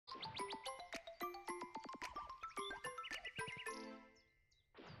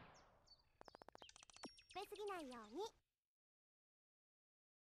ないように。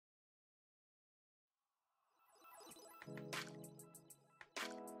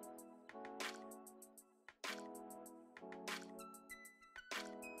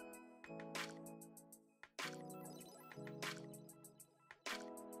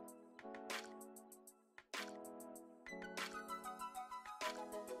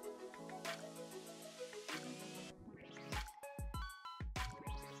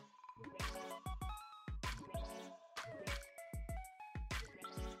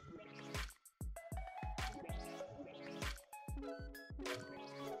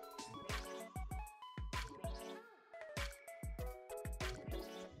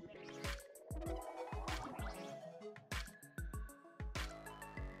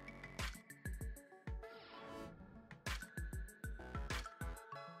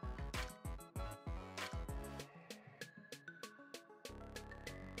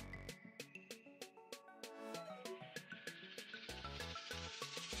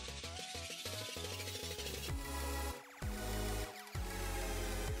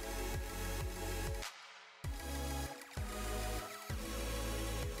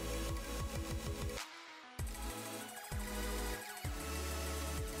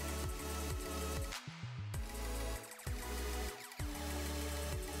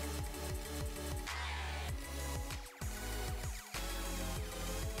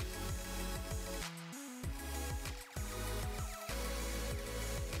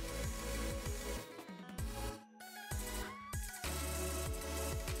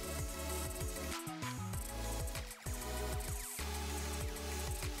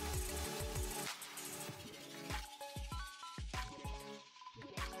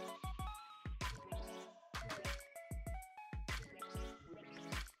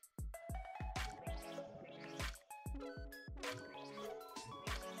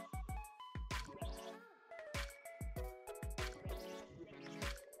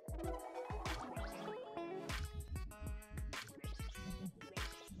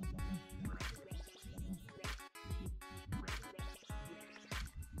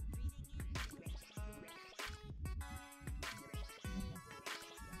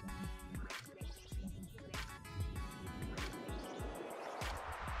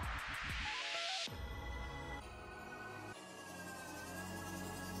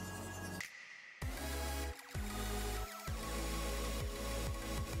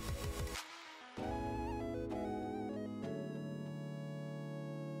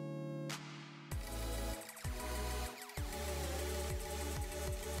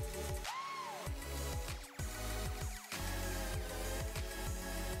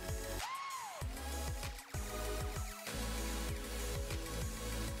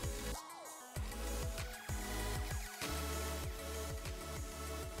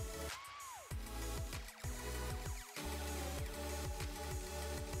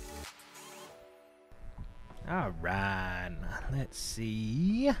All right, let's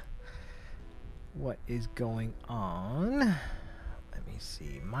see what is going on. Let me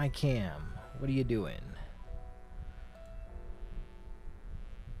see. My cam, what are you doing?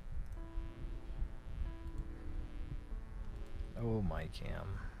 Oh, my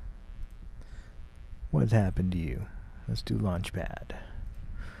cam. What's happened to you? Let's do Launchpad.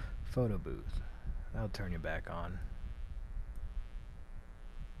 Photo booth. That'll turn you back on.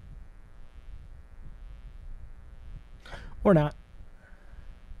 Or not.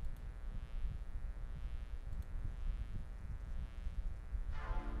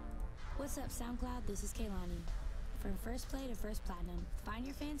 What's up, SoundCloud? This is Kaylani. From first play to first platinum, find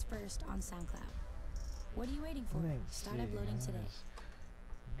your fans first on SoundCloud. What are you waiting for? Start uploading today. What's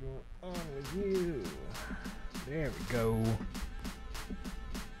going on with you? There we go.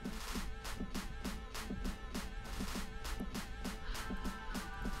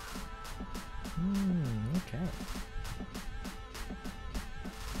 Okay.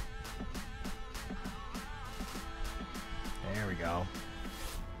 There we go.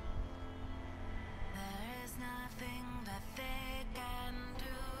 There is nothing that they can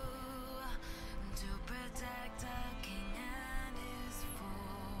do to protect a king and his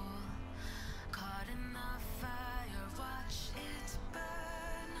fool. Caught in the fire, watch it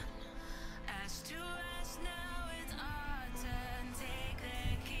burn. Ash to ash, now it's our turn. Take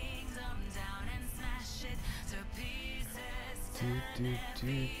their kingdom down and smash it to pieces. Turn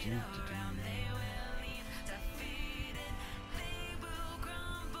every around, they will leave defeated. They will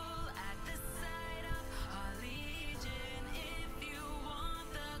crumble at the sight of our legion. If you want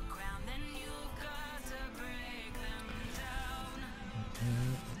the crown, then you've got to break them down.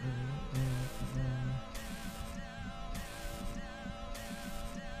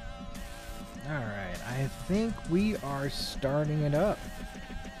 Alright, I think we are starting it up.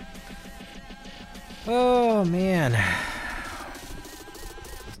 Oh, man.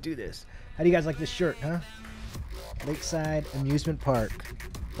 Let's do this. How do you guys like this shirt, huh? Lakeside Amusement Park.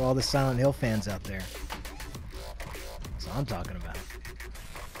 For all the Silent Hill fans out there. That's what I'm talking about.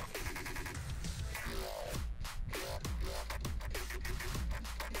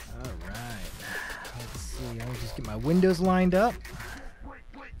 Alright. Let's see. Let me just get my windows lined up.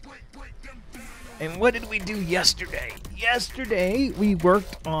 And what did we do yesterday? Yesterday, we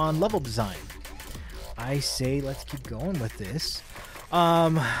worked on level design. I say let's keep going with this.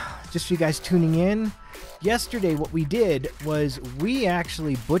 Just for you guys tuning in, yesterday what we did was we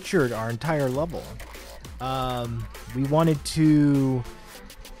actually butchered our entire level. We wanted to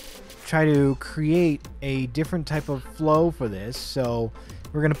try to create a different type of flow for this. So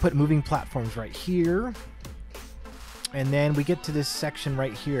we're going to put moving platforms right here. And then we get to this section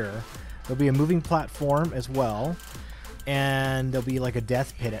right here. There'll be a moving platform as well. And there'll be like a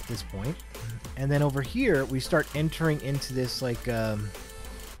death pit at this point. And then over here, we start entering into this like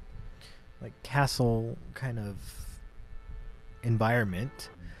castle kind of environment.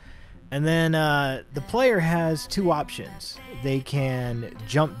 And then the player has two options. They can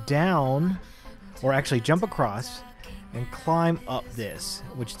jump down, or actually jump across, and climb up this,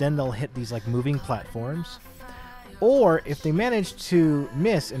 which then they'll hit these like moving platforms. Or if they manage to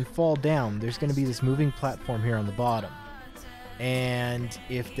miss and fall down, there's going to be this moving platform here on the bottom. And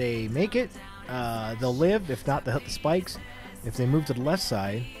if they make it, they'll live. If not, they'll hit the spikes. If they move to the left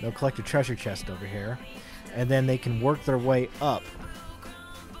side, they'll collect a treasure chest over here. And then they can work their way up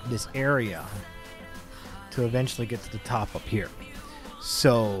this area to eventually get to the top up here.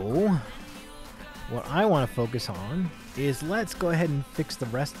 So what I want to focus on is let's go ahead and fix the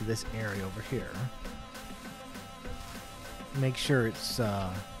rest of this area over here. Make sure it's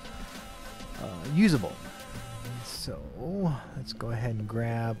usable. So let's go ahead and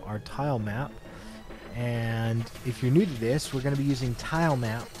grab our tile map. And if you're new to this, we're going to be using tile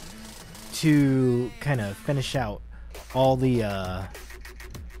map to kind of finish out all the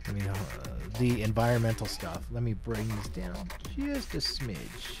environmental stuff. Let me bring these down just a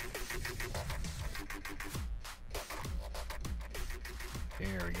smidge.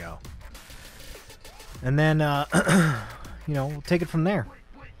 There we go. And then, you know, we'll take it from there.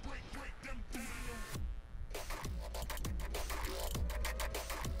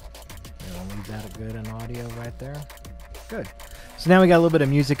 I'll leave that good in audio right there. Good. So now we got a little bit of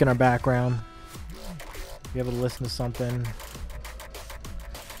music in our background. Be able to listen to something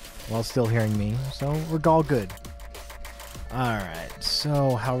while still hearing me. So we're all good. Alright,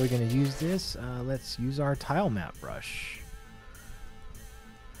 so how are we going to use this? Let's use our tile map brush.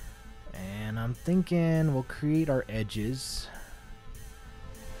 And I'm thinking we'll create our edges.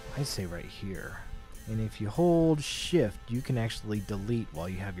 I say right here. And if you hold shift, you can actually delete while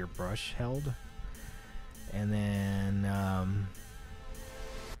you have your brush held. And then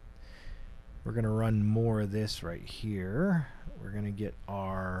we're going to run more of this right here. We're going to get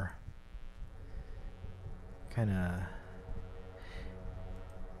our kind of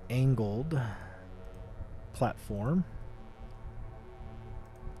angled platform.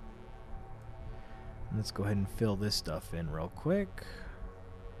 Let's go ahead and fill this stuff in real quick.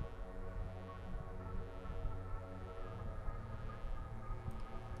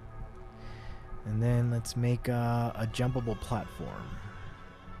 And then let's make a jumpable platform.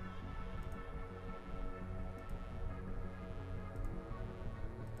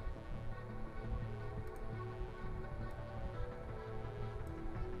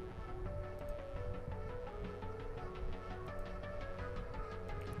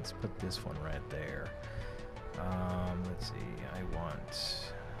 Let's put this one right there. Let's see, I want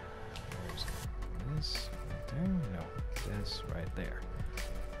this right there. No, this right there.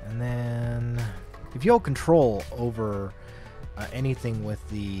 And then if you hold control over anything with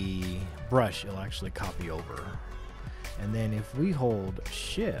the brush, it'll actually copy over. And then if we hold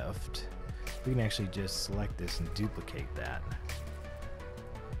shift, we can actually just select this and duplicate that.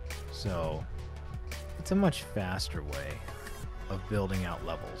 So it's a much faster way of building out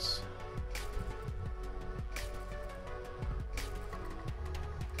levels.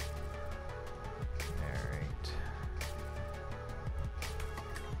 Alright.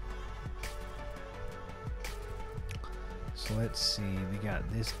 So let's see, we got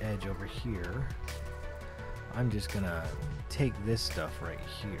this edge over here. I'm just gonna take this stuff right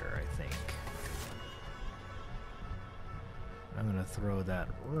here, I think. I'm gonna throw that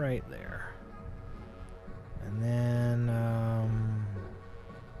right there. And then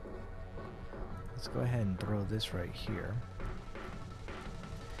let's go ahead and throw this right here.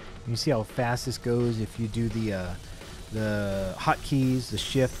 You see how fast this goes if you do the hotkeys, the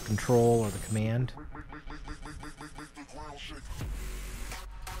shift, control, or the command.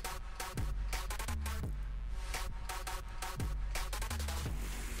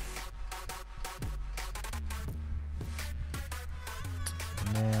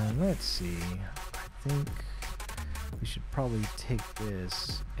 And then let's see. I think we should probably take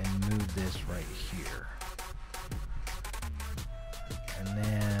this and move this right here. And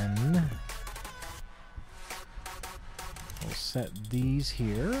then we'll set these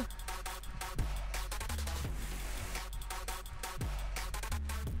here.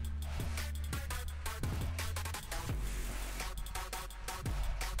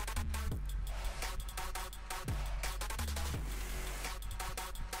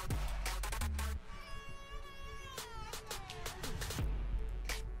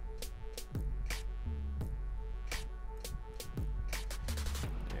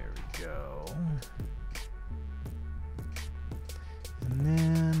 Go. And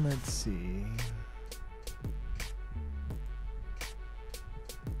then let's see.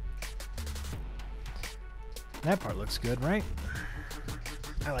 That part looks good, right?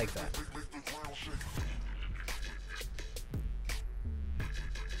 I like that.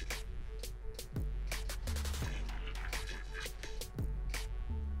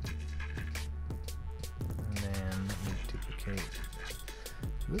 And then let me duplicate.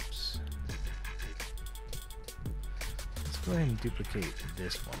 Whoops. Let's go ahead and duplicate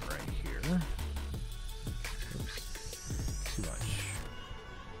this one right here. Oops. Too much.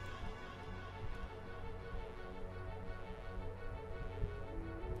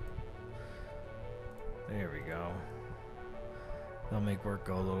 There we go. That'll make work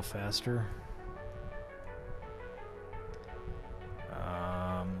go a little faster.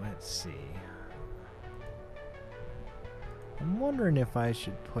 Let's see. I'm wondering if I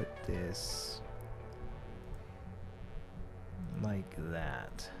should put this like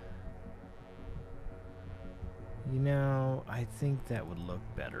that. You know, I think that would look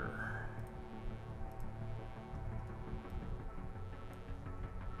better.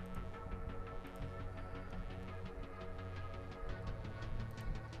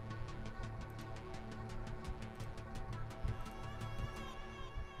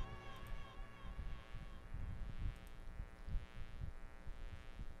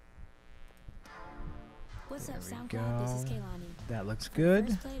 What's up, There we SoundCloud? This is go. Kaylani. That looks From good.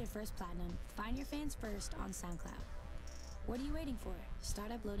 First play to first platinum, find your fans first on SoundCloud. What are you waiting for?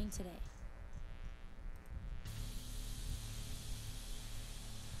 Start uploading today.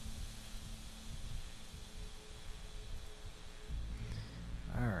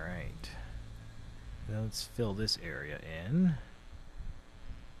 All right. Let's fill this area in.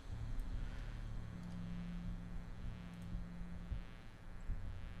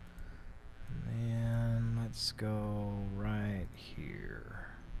 And then let's go right here.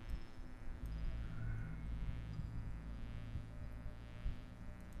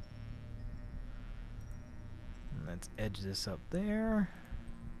 And let's edge this up there.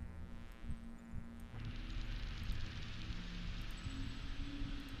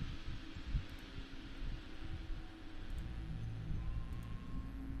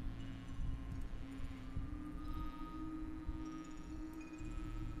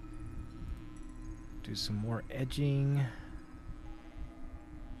 Do some more edging.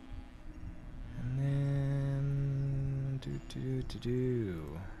 And then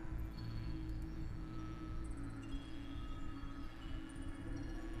do.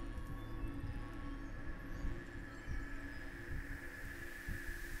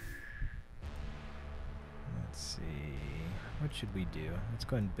 Let's see. What should we do? Let's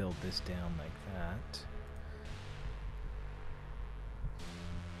go ahead and build this down like that.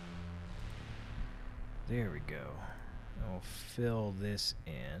 There we go. And we'll fill this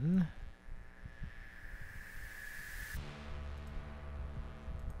in.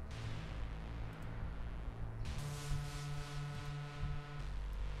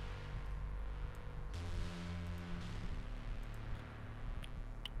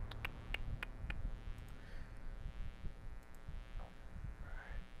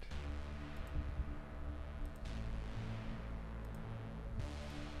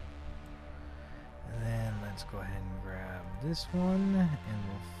 Let's go ahead and grab this one and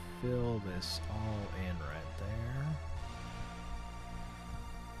we'll fill this all in right there.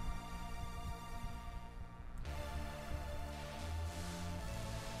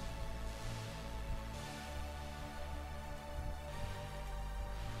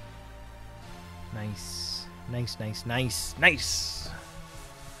 Nice. Nice.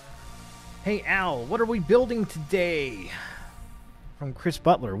 Hey Al, what are we building today? from Chris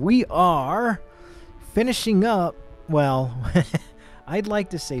Butler. We are finishing up. Well, I'd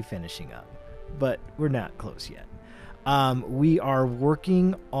like to say finishing up, but we're not close yet. We are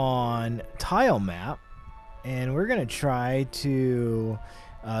working on Tile Map, and we're going to try to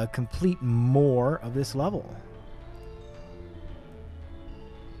complete more of this level.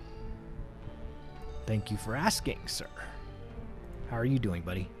 Thank you for asking, sir. How are you doing,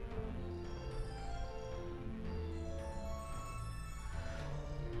 buddy?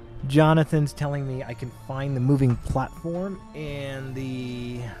 Jonathan's telling me I can find the moving platform in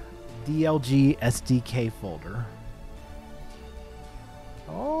the DLG SDK folder.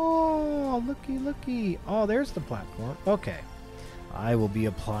 Oh, looky. Oh, there's the platform. Okay. I will be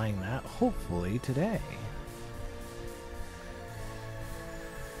applying that hopefully today.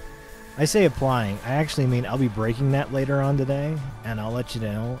 I say applying. I actually mean I'll be breaking that later on today, and I'll let you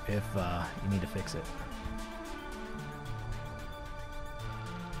know if you need to fix it.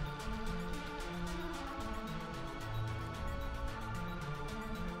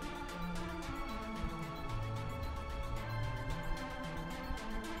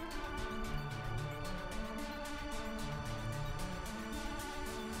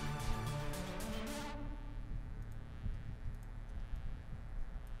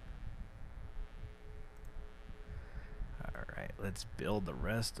 Let's build the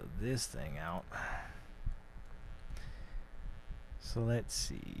rest of this thing out. So let's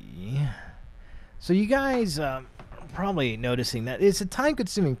see. So you guys are probably noticing that it's a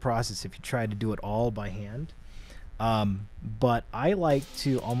time-consuming process if you try to do it all by hand. But I like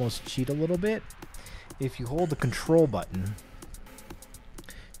to almost cheat a little bit. If you hold the control button,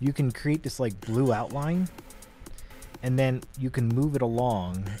 you can create this like blue outline, and then you can move it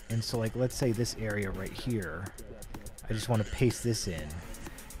along. And so like, let's say this area right here, I just want to paste this in.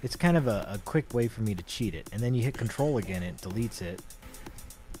 It's kind of a quick way for me to cheat it. And then you hit control again, it deletes it.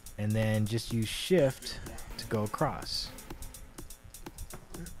 And then just use shift to go across.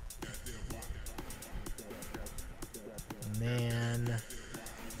 And then,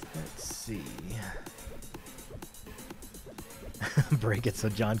 let's see. Break it so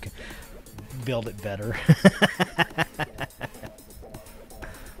John can build it better.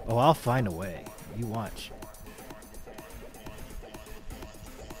 Oh, I'll find a way. You watch.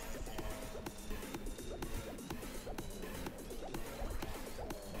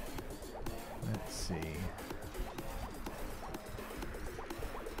 Let's see.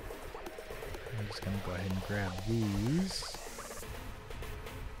 I'm just going to go ahead and grab these.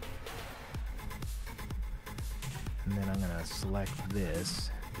 And then I'm going to select this.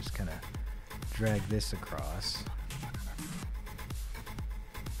 Just kind of drag this across.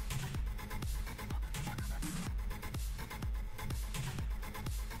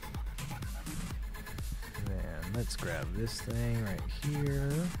 Then let's grab this thing right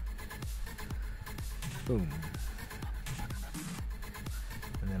here. Boom.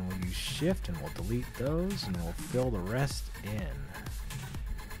 And then we'll use shift and we'll delete those and we'll fill the rest in.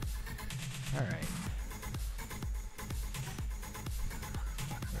 Alright.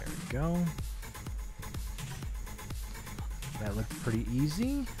 There we go. That looked pretty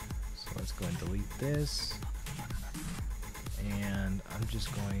easy. So let's go and delete this. And I'm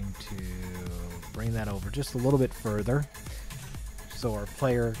just going to bring that over just a little bit further, so our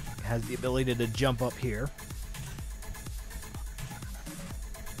player has the ability to jump up here.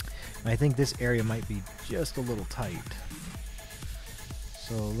 And I think this area might be just a little tight.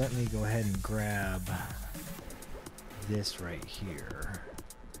 So let me go ahead and grab this right here.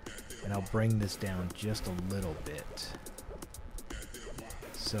 And I'll bring this down just a little bit.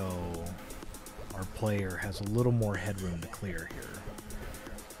 So our player has a little more headroom to clear here.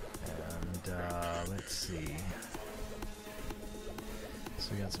 And let's see.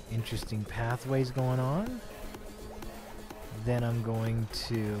 So we got some interesting pathways going on. Then I'm going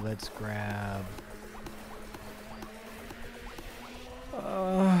to, let's grab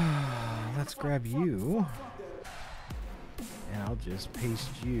you. And I'll just paste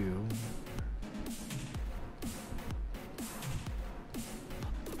you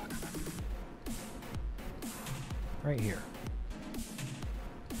right here.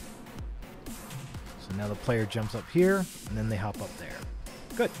 So now the player jumps up here, and then they hop up there.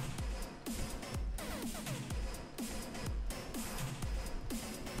 Good.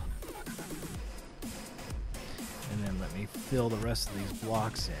 And then let me fill the rest of these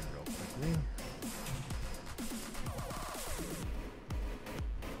blocks in real quickly.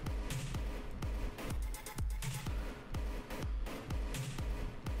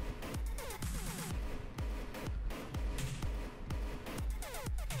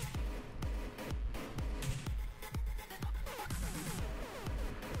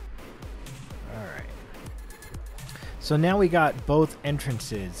 So now we got both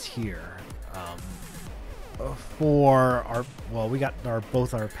entrances here for our, well, we got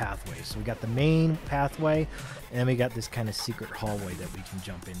both our pathways. So we got the main pathway, and then we got this kind of secret hallway that we can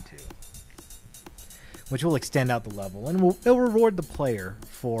jump into, which will extend out the level, and it'll reward the player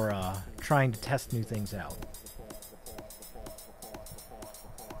for trying to test new things out.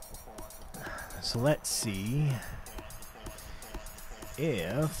 So let's see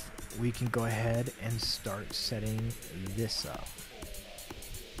if we can go ahead and start setting this up.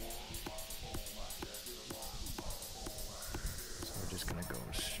 So we're just gonna go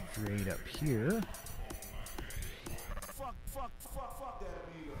straight up here.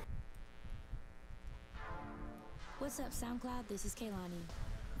 What's up, SoundCloud? This is Kaylani.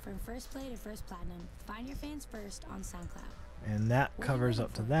 From first play to first platinum, find your fans first on SoundCloud. And that What are you covers waiting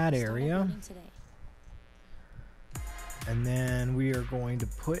up to for? that Start area. uploading today. And then we are going to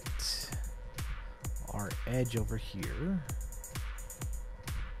put our edge over here.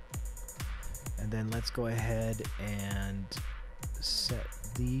 And then let's go ahead and set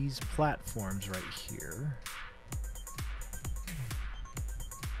these platforms right here.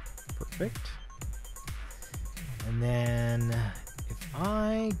 Perfect. And then if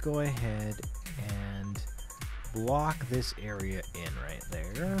I go ahead and block this area in right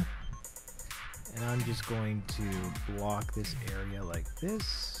there, and I'm just going to block this area like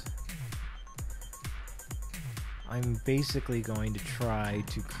this, I'm basically going to try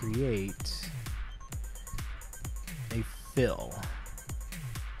to create a fill.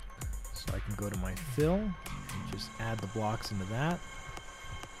 So I can go to my fill and just add the blocks into that.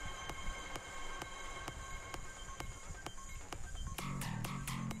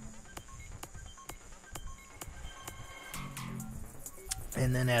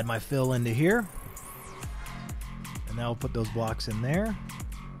 And then add my fill into here. And now I'll put those blocks in there.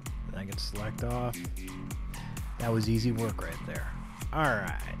 And I can select off. That was easy work right there.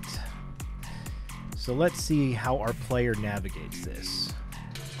 Alright. So let's see how our player navigates this.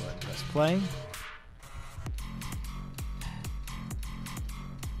 Go ahead and press play.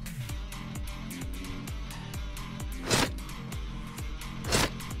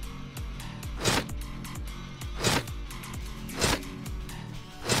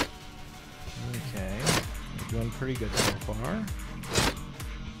 Okay, we're doing pretty good so far.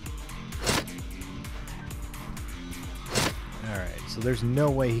 Alright, so there's no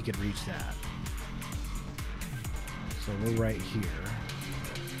way he could reach that. So we're right here.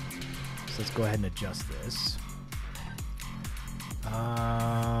 So let's go ahead and adjust this.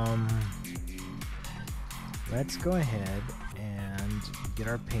 Let's go ahead and get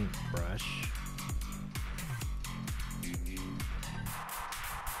our paintbrush.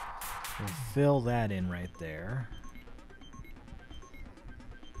 We'll fill that in right there.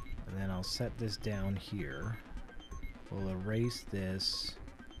 And then I'll set this down here. We'll erase this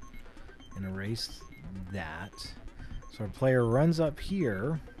and erase that. So our player runs up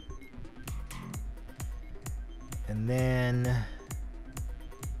here. And then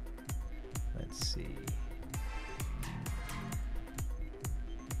let's see.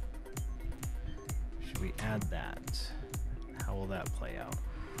 Should we add that? How will that play out?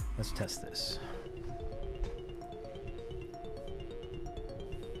 Let's test this.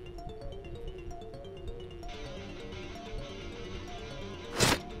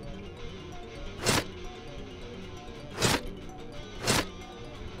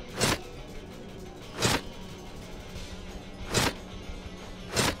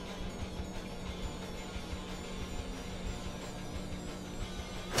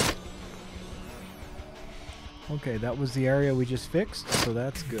 Okay, that was the area we just fixed, so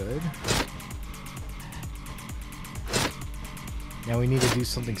that's good. Now we need to do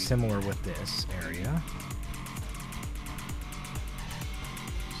something similar with this area.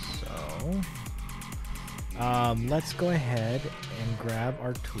 So, let's go ahead and grab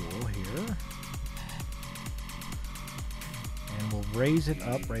our tool here. And we'll raise it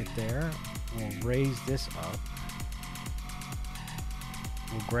up right there. We'll raise this up.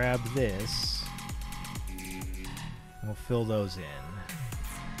 We'll grab this. We'll fill those in.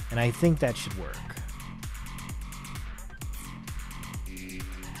 And I think that should work.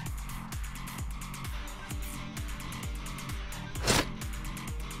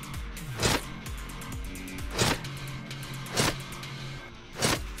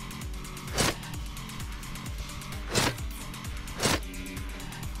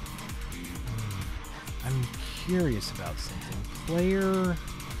 I'm curious about something. Player...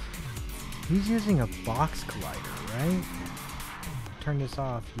 He's using a box collider, right? Turn this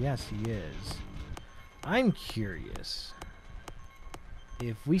off. Yes, he is. I'm curious.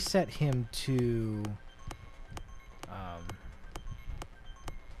 If we set him to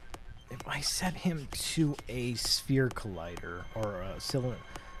If I set him to a sphere collider or a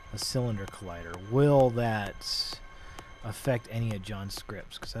cylinder collider, will that affect any of John's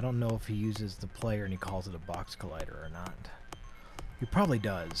scripts? Because I don't know if he uses the player and he calls it a box collider or not. He probably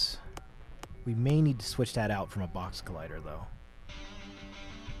does. We may need to switch that out from a box collider, though.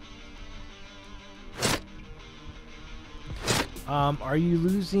 Are you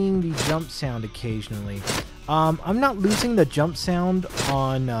losing the jump sound occasionally? I'm not losing the jump sound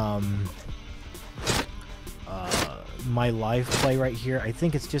on my live play right here. I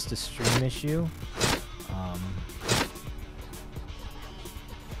think it's just a stream issue.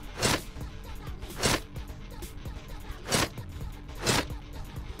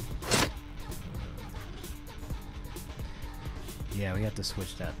 Yeah, we have to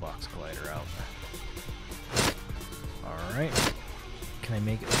switch that box collider out. Alright. Can I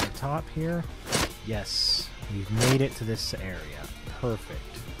make it to the top here? Yes. We've made it to this area. Perfect.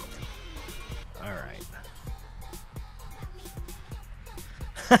 Alright.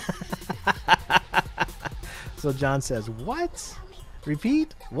 So John says, what?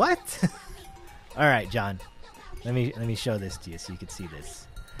 Repeat? What? Alright, John. Let me show this to you so you can see this.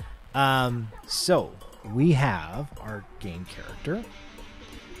 So we have our game character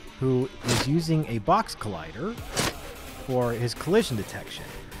who is using a box collider for his collision detection.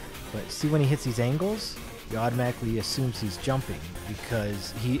 But see, when he hits these angles, he automatically assumes he's jumping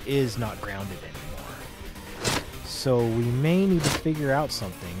because he is not grounded anymore. So we may need to figure out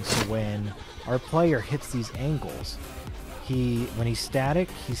something so when our player hits these angles, when he's static,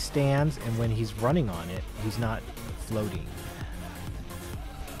 he stands, and when he's running on it, he's not floating.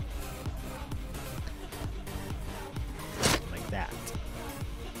 Like that.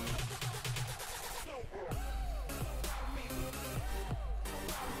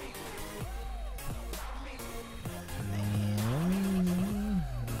 And then,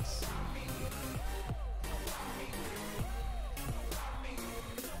 let's see.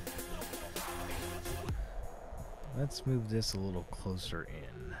 Let's move this a little closer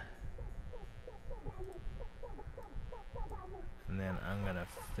in. And then I'm gonna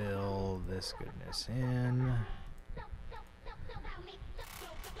fill this goodness in.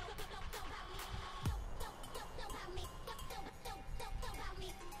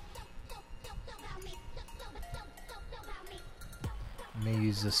 May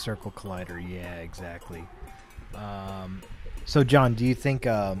use the circle collider. Yeah, exactly. So John, do you think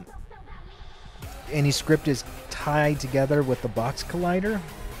any script is tied together with the box collider?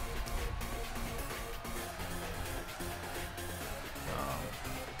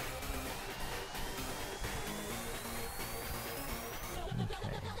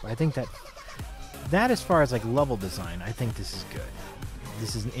 Okay. I think that as far as like level design, I think this is good.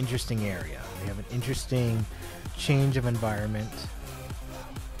 This is an interesting area. We have an interesting change of environment.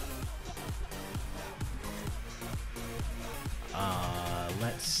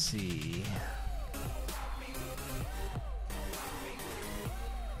 Let's see.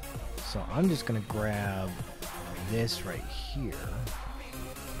 So I'm just gonna grab this right here.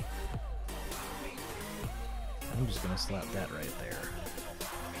 I'm just gonna slap that right there.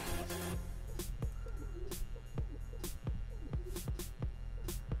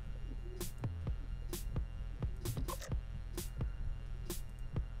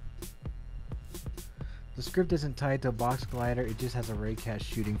 The script isn't tied to a box collider, it just has a raycast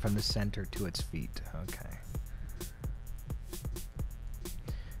shooting from the center to its feet. Okay.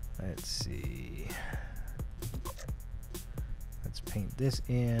 Let's see. Let's paint this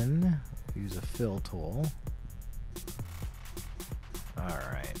in. Use a fill tool.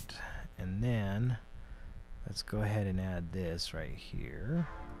 Alright. And then let's go ahead and add this right here.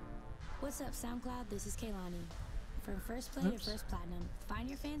 What's up, SoundCloud? This is Kaylani. From first play to first platinum, find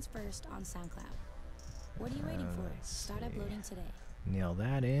your fans first on SoundCloud. What are you waiting for? Start uploading today. Nail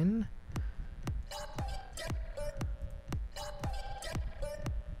that in.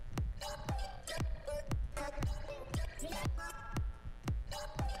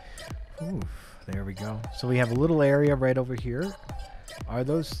 Oof, there we go. So we have a little area right over here. Are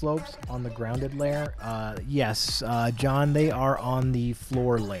those slopes on the grounded layer? Yes, John, they are on the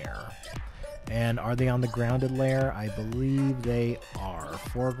floor layer. And are they on the grounded layer? I believe they are.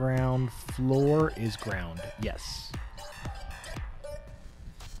 Foreground, floor is ground. Yes.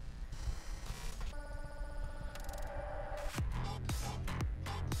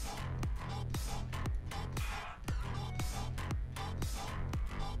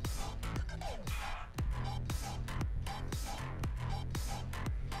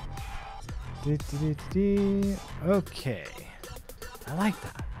 Okay. I like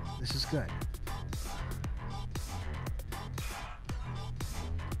that. This is good.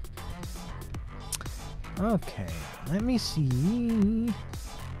 Okay, let me see.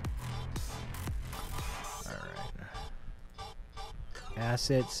 Alright.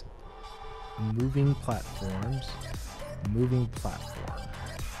 Assets, moving platforms, moving platform.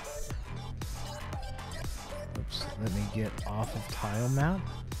 Oops, let me get off of tile map.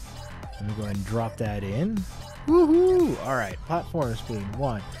 Let me go ahead and drop that in. Woohoo! Alright, platform speed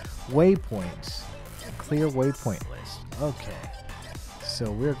 1. Waypoints. Clear waypoint list. Okay.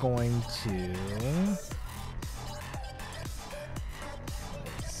 So we're going to...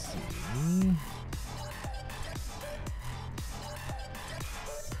 Let's see... Let's see.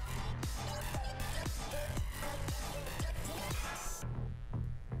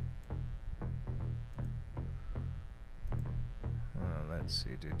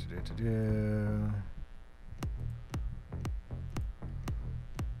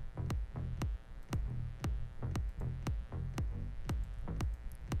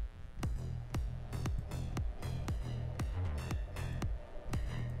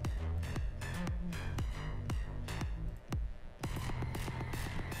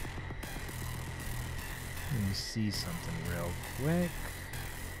 Let me see something real quick.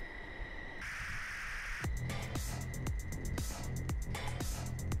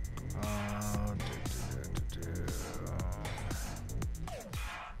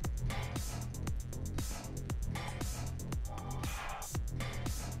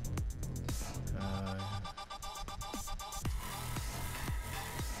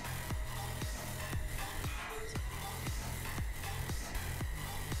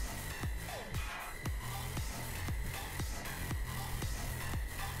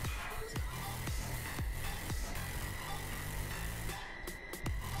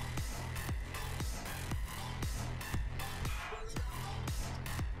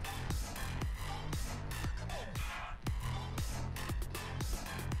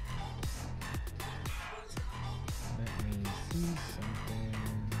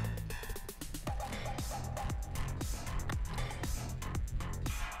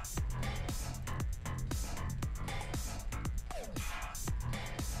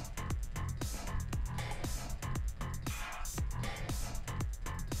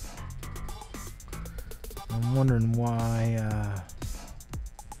 I'm wondering why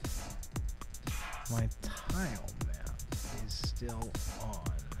my tile map is still on.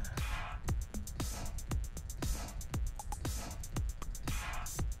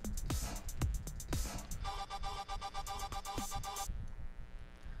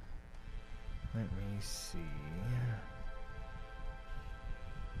 Let me see.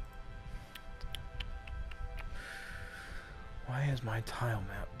 Why is my tile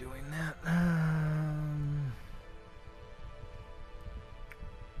map doing that?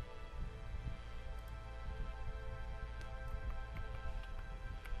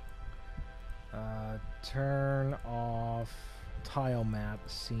 Turn off tile map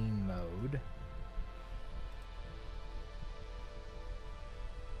scene mode.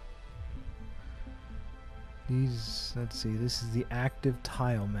 Let's see, this is the active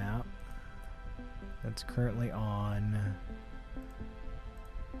tile map that's currently on.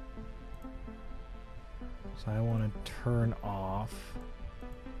 So I want to turn off.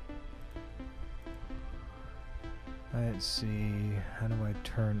 Let's see, how do I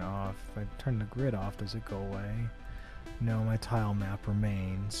turn off? If I turn the grid off, does it go away? No, my tile map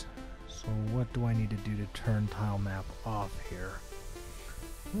remains. So what do I need to do to turn tile map off here?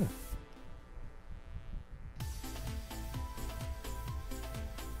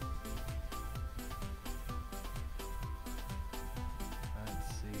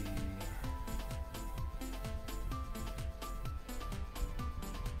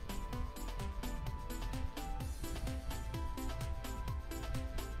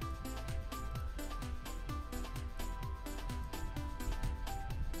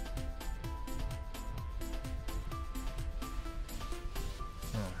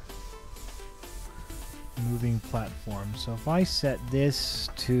 Moving platform. So if I set this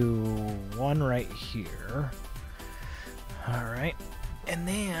to 1 right here, alright, and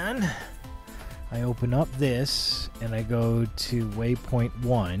then I open up this and I go to waypoint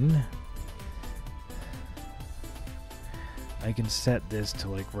 1, I can set this to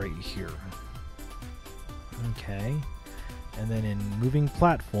like right here. Okay, and then in moving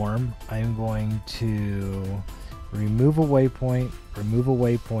platform, I'm going to remove a waypoint,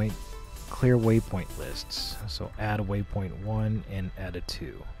 clear waypoint lists. So add a waypoint 1 and add a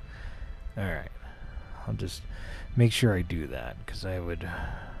 2. Alright. I'll just make sure I do that because I would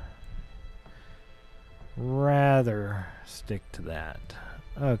rather stick to that.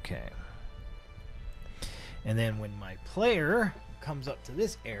 Okay. And then when my player comes up to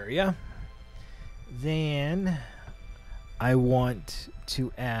this area, Then I want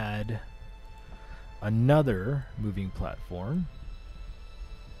to add another moving platform.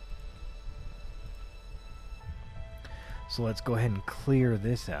 So let's go ahead and clear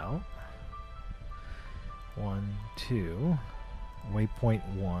this out. 1, 2. Waypoint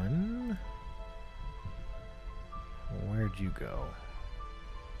 1. Where'd you go?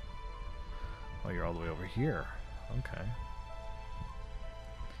 Oh, you're all the way over here. Okay.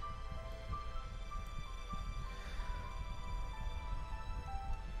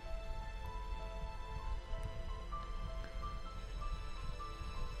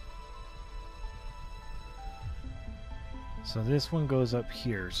 So this one goes up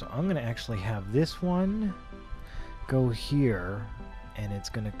here. So I'm going to actually have this one go here, and it's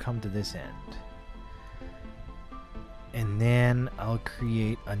going to come to this end. And then I'll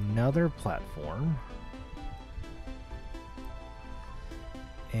create another platform.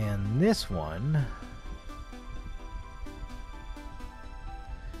 And this one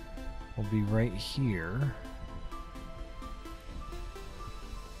will be right here.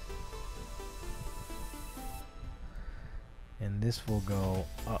 And this will go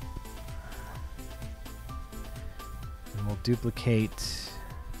up. And we'll duplicate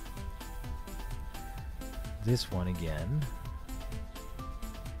this one again.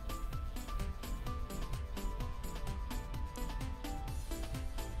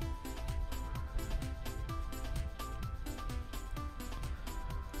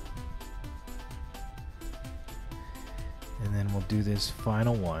 And then we'll do this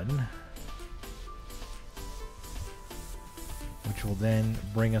final one, which will then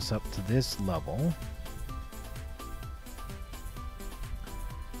bring us up to this level.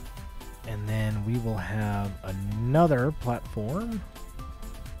 And then we will have another platform.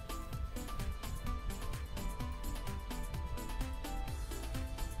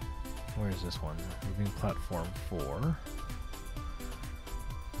 Where is this one? Moving platform 4.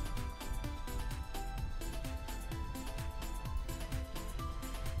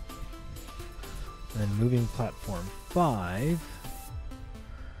 Then moving platform 5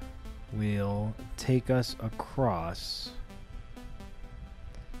 will take us across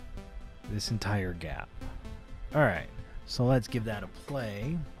this entire gap. Alright, so let's give that a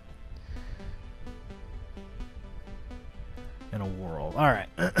play. And a whirl. Alright.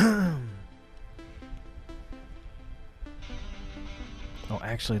 Oh,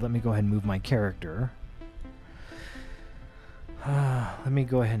 actually, let me go ahead and move my character. Let me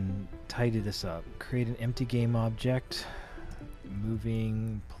go ahead and tidy this up. Create an empty game object.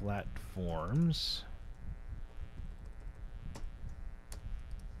 Moving platforms.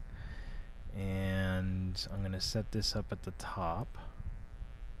 And I'm going to set this up at the top.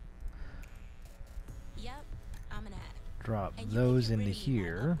 Yep, I'm an addict. Drop And you those can get into rid of me by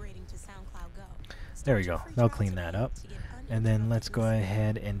here. upgrading to SoundCloud Go. There we Start your go. free That'll trial clean today that up. to get And then let's go uninterrupted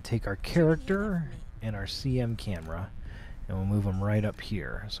ahead and take our listening. What do you character have for me? and our CM camera, and we'll move them right up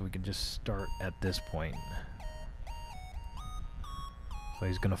here so we can just start at this point. So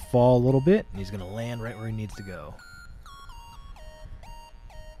he's going to fall a little bit, and he's going to land right where he needs to go.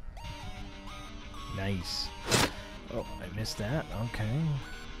 Nice. Oh, I missed that. Okay.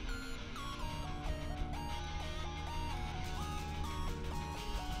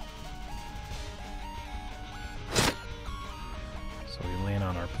 So we land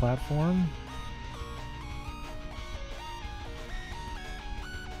on our platform.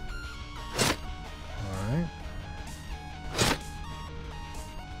 Alright.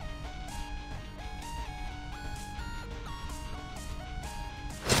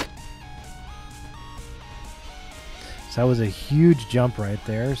 So that was a huge jump right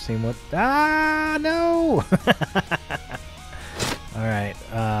there. Same with... Ah, no! Alright.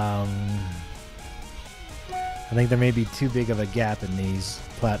 I think there may be too big of a gap in these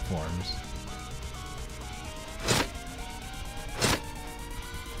platforms.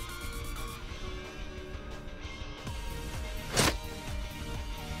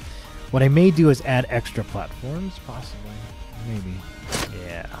 What I may do is add extra platforms, possibly. Maybe.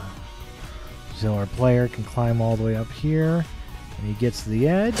 Yeah. So our player can climb all the way up here, and he gets to the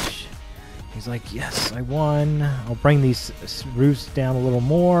edge. He's like, yes, I won. I'll bring these roofs down a little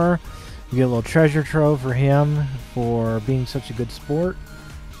more. We get a little treasure trove for him for being such a good sport.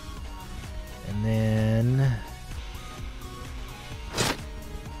 And then...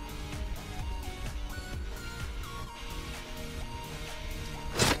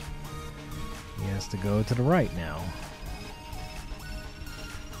 he has to go to the right now.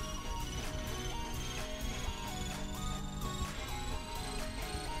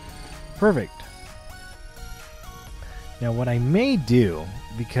 Perfect. Now what I may do,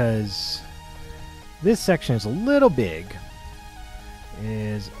 because this section is a little big.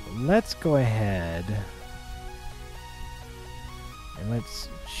 Let's go ahead and let's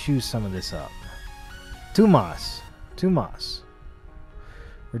chew some of this up. Two moss.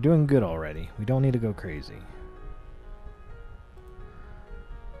 We're doing good already. We don't need to go crazy.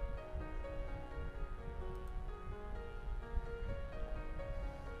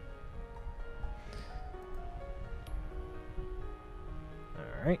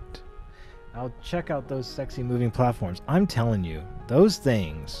 Alright. I'll check out those sexy moving platforms. I'm telling you, those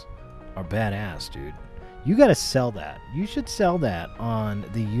things are badass, dude. You gotta sell that. You should sell that on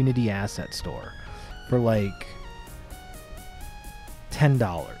the Unity Asset Store for like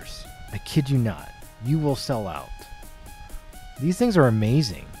 $10. I kid you not. You will sell out. These things are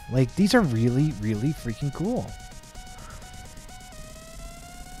amazing. Like, these are really, really freaking cool.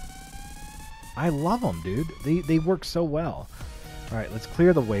 I love them, dude. They work so well. Alright, let's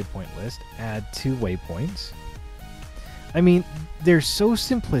clear the waypoint list. Add 2 waypoints. I mean, they're so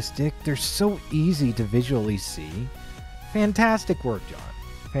simplistic. They're so easy to visually see. Fantastic work, John.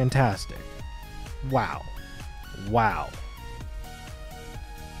 Fantastic. Wow. Wow.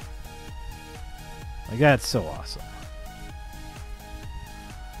 Like, that's so awesome.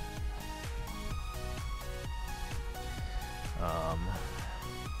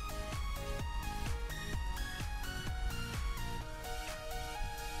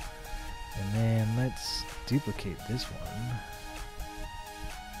 And then let's duplicate this one.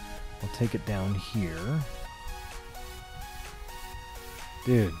 We'll take it down here.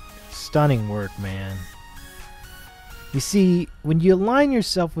 Dude, stunning work, man. You see, when you align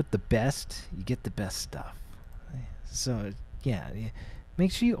yourself with the best, you get the best stuff. So, yeah,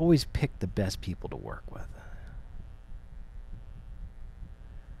 make sure you always pick the best people to work with.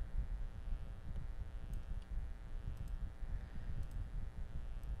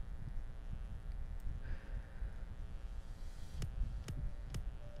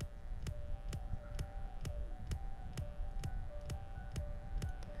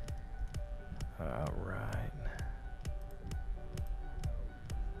 All right.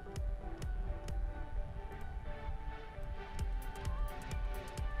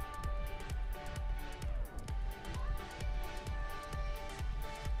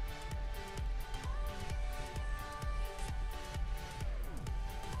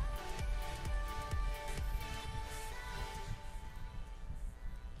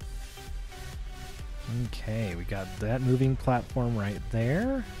 Okay, we got that moving platform right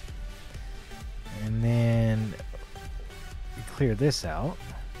there. And then we clear this out.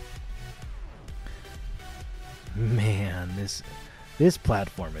 Man, this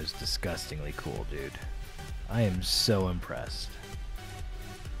platform is disgustingly cool, dude. I am so impressed.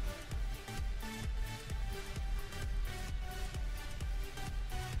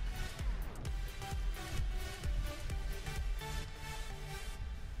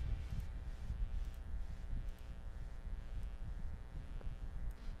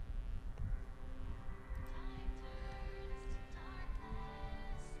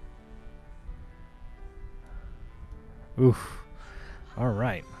 Oof. All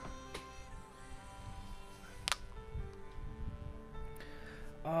right.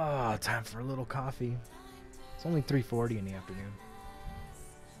 Ah, time for a little coffee. It's only 3:40 in the afternoon.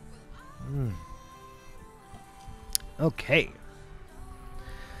 Okay.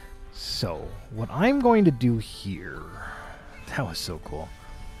 So, what I'm going to do here... That was so cool.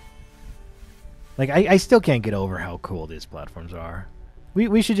 Like, I still can't get over how cool these platforms are.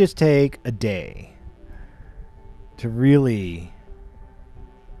 We should just take a day to really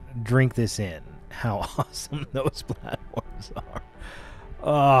drink this in, how awesome those platforms are.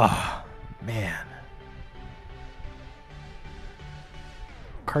 Oh, man.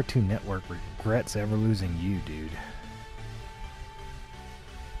 Cartoon Network regrets ever losing you, dude.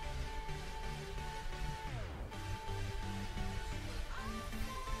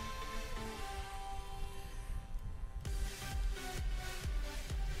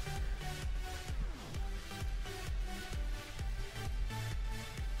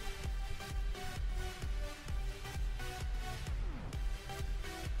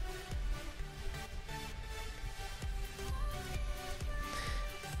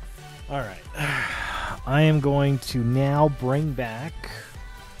 All right. I am going to now bring back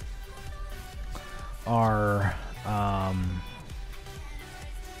our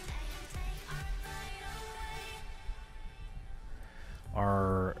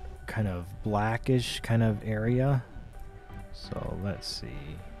kind of blackish kind of area. So let's see.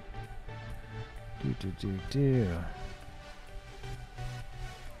 Do.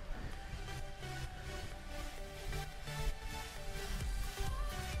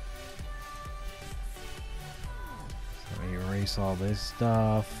 erase all this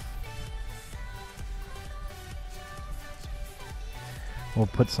stuff. We'll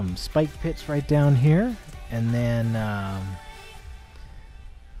put some spike pits right down here, and then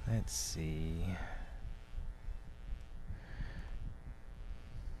let's see.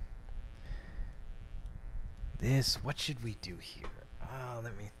 This, what should we do here?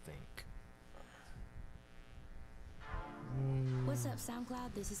 Let me think. What's up,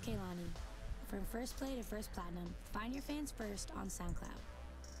 SoundCloud? This is Kaylani. From first play to first platinum, find your fans first on SoundCloud.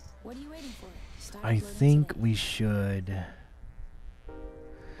 What are you waiting for? Start I uploading think today. we should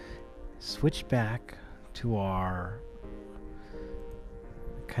switch back to our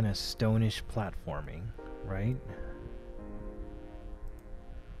kind of stonish platforming, right?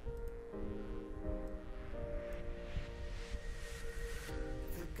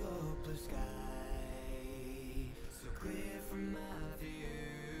 The gold blue sky, so clear from my view.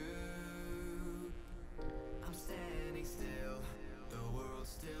 I'm standing still, the world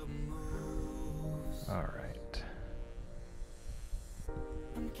still moves. All right.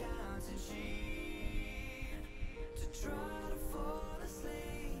 I'm counting sheep to try to fall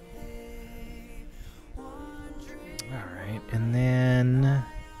asleep. Wondering All right, and then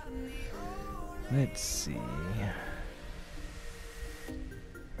let's see.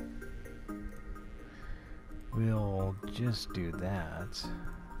 We'll just do that.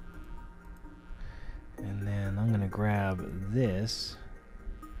 And then I'm gonna grab this,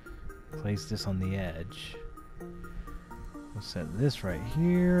 place this on the edge. We'll set this right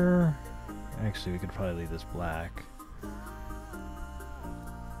here. Actually, we could probably leave this black.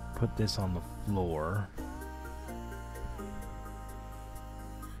 Put this on the floor.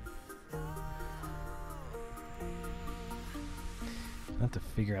 I have to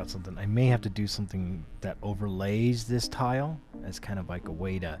figure out something. I may have to do something that overlays this tile as kind of like a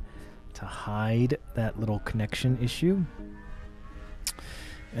way to hide that little connection issue.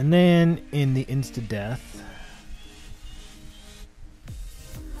 And then in the insta-death,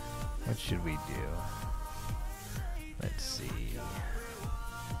 what should we do? Let's see.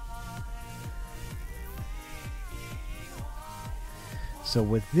 So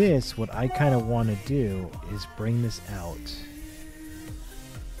with this, what I kind of want to do is bring this out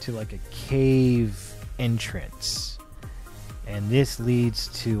to like a cave entrance, and this leads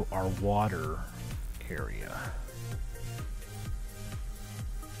to our water area.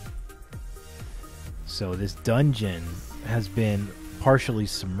 So this dungeon has been partially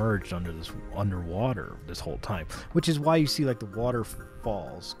submerged underwater this whole time, which is why you see like the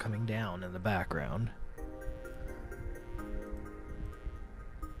waterfalls coming down in the background.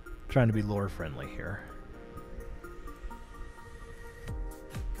 Trying to be lore friendly here.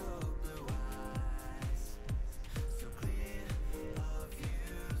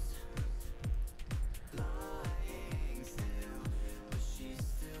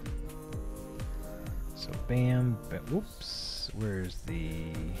 So bam, whoops, where's the...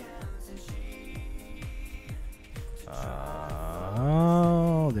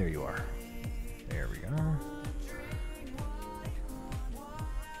 Oh, there you are. There we are.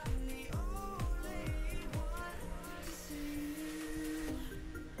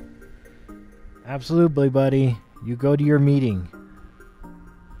 Absolutely, buddy. You go to your meeting.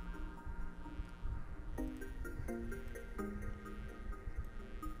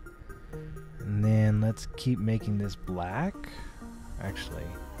 And then let's keep making this black. Actually,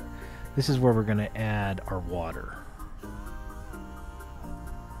 this is where we're going to add our water.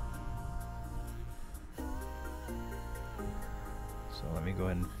 So let me go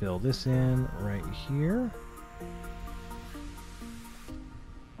ahead and fill this in right here.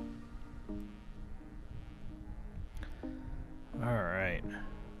 All right.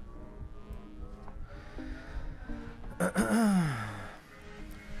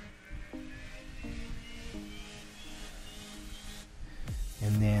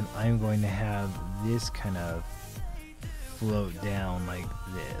 And then I'm going to have this kind of float down like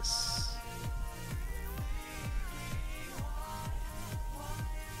this.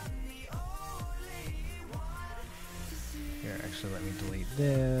 Here, actually, let me delete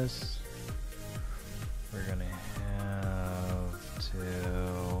this. We're going to have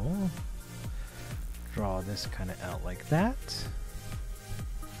to draw this kind of out like that.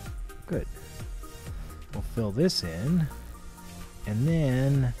 Good. We'll fill this in. And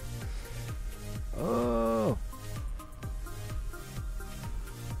then, oh,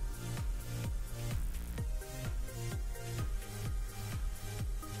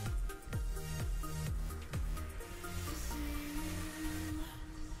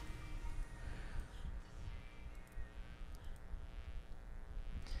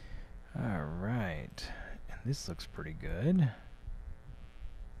 all right. And This looks pretty good.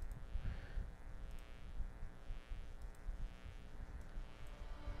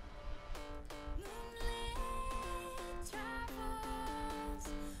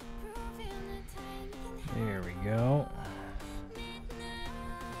 There we go.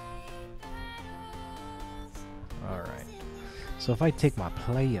 Alright. So if I take my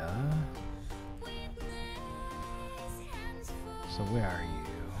player... So where are you?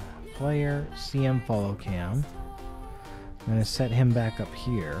 Player, CM follow cam. I'm going to set him back up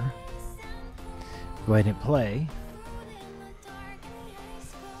here. Go ahead and play.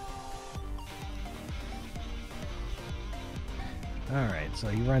 Alright, so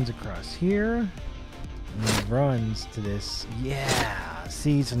he runs across here. And he runs to this. Yeah!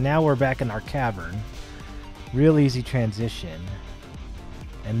 See, so now we're back in our cavern. Real easy transition.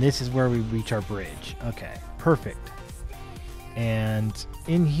 And this is where we reach our bridge. Okay, perfect. And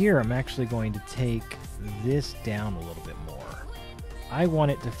in here, I'm actually going to take this down a little bit more. I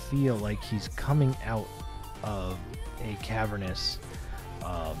want it to feel like he's coming out of a cavernous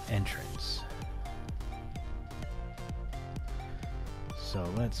entrance. So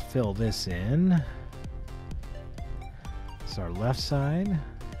let's fill this in. This is our left side.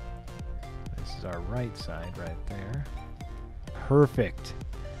 This is our right side right there. Perfect.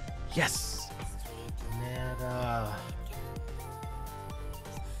 Yes! And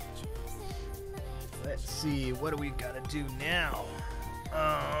let's see, what do we gotta do now?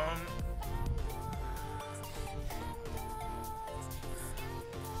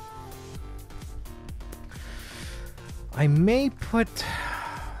 I may put...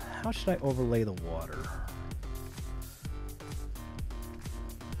 How should I overlay the water?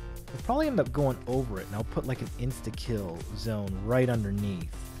 I'll probably end up going over it, and I'll put like an insta-kill zone right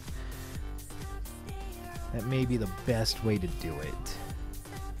underneath. That may be the best way to do it.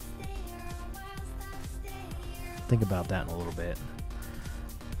 Think about that in a little bit.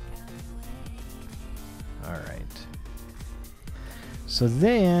 Alright. So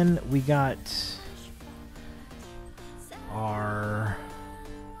then we got our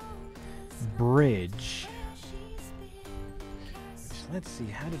bridge. Which, let's see,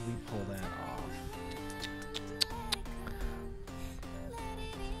 how did we pull that off?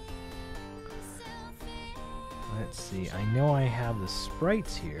 Let's see, I know I have the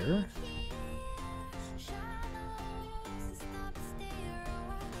sprites here.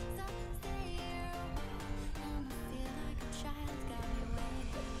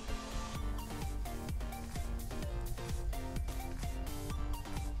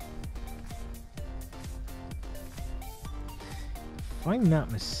 If I'm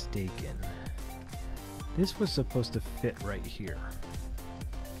not mistaken, this was supposed to fit right here.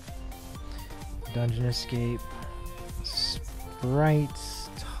 Dungeon escape, sprites,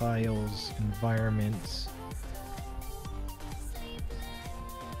 tiles, environments.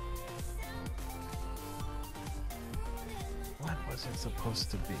 What was it supposed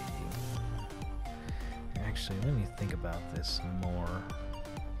to be? Actually, let me think about this more.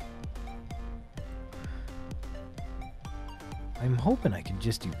 I'm hoping I can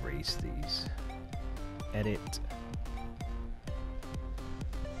just erase these. Edit.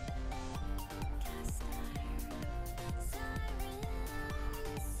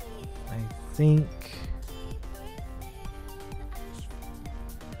 I think...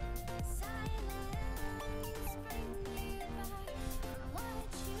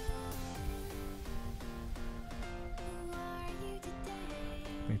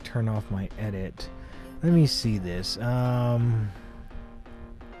 Let me turn off my edit. Let me see this.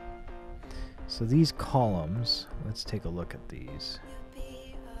 So these columns, let's take a look at these.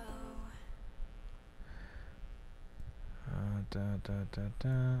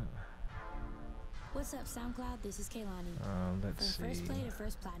 What's up, SoundCloud? This is Kaylani. Let's From first see. play to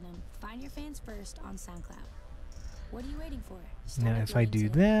first platinum, find your fans first on SoundCloud. What are you waiting for? Now if I do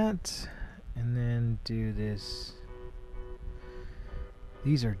uploading today. that, and then do this,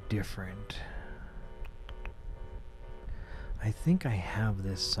 these are different. I think I have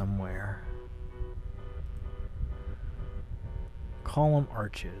this somewhere. Column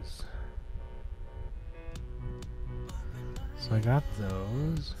arches. So I got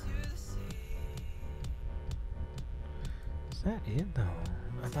those. Is that it though?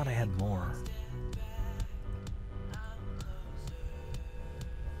 I thought I had more.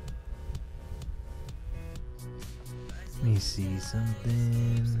 Let me see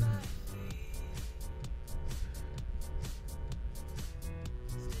something.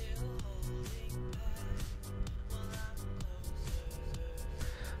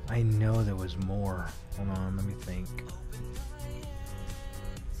 I know there was more. Hold on, let me think.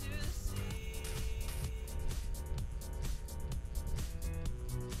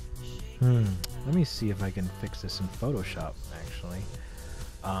 Let me see if I can fix this in Photoshop, actually.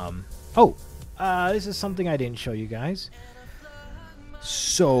 This is something I didn't show you guys.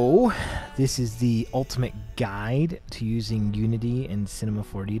 So, this is the ultimate guide to using Unity and Cinema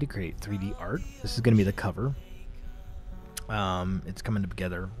 4D to create 3D art. This is going to be the cover. It's coming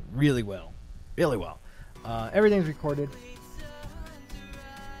together really well. Really well. Everything's recorded.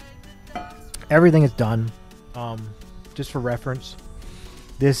 Everything is done. Just for reference,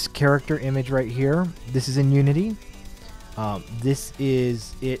 this character image right here, this is in Unity. This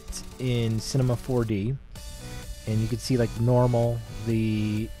is it in Cinema 4D. And you can see like normal,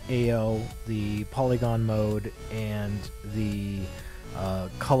 the AO, the polygon mode, and the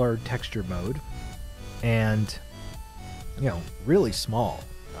color texture mode. And, you know, really small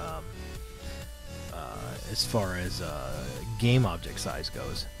as far as game object size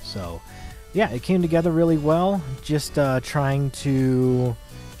goes. So, yeah, it came together really well. Just trying to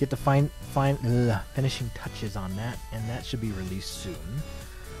get the finishing touches on that, and that should be released soon.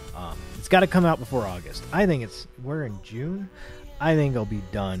 It's got to come out before August. I think we're in June. I think it'll be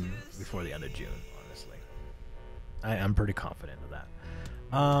done before the end of June, honestly. I'm pretty confident of that.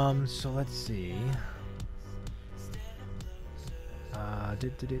 So let's see.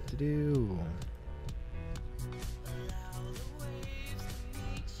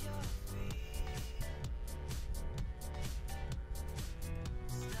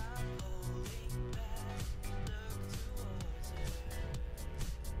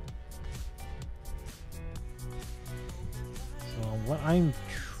 What I'm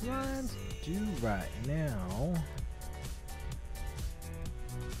trying to do right now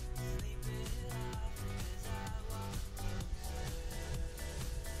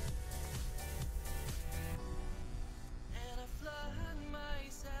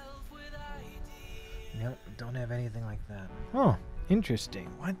nope, don't have anything like that. Oh, interesting.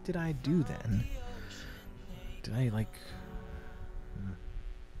 What did I do then? Did I like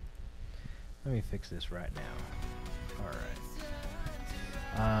let me fix this right now. Alright.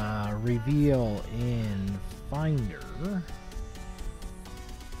 Reveal in Finder.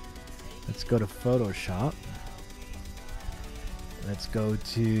 Let's go to Photoshop. Let's go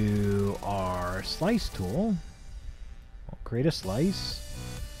to our slice tool. We'll create a slice,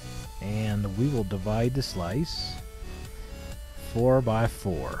 and we will divide the slice 4 by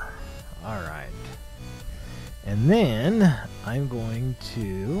 4. Alright. And then I'm going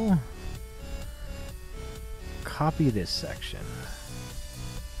to copy this section.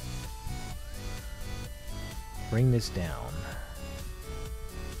 Bring this down.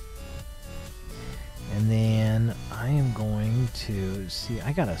 And then I am going to see,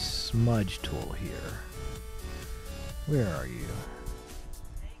 I got a smudge tool here. Where are you?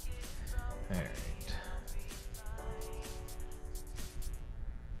 Alright.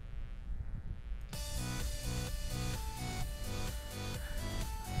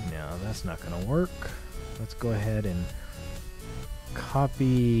 No, that's not going to work. Let's go ahead and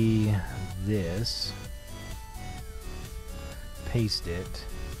copy this. Paste it.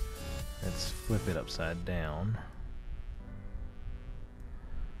 Let's flip it upside down.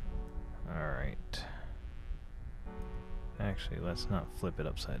 Alright. Actually, let's not flip it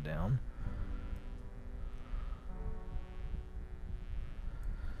upside down.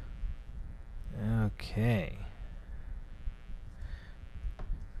 Okay.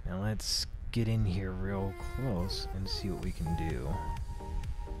 Now let's get in here real close and see what we can do.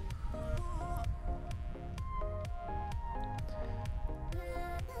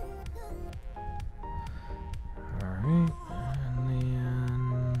 Alright, and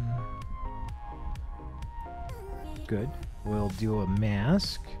then good. We'll do a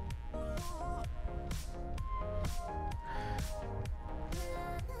mask.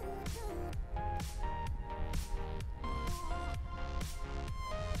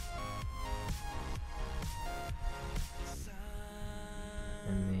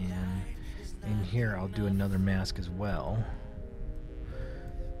 And then in here I'll do another mask as well.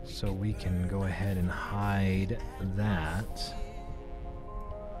 So we can go ahead and hide that.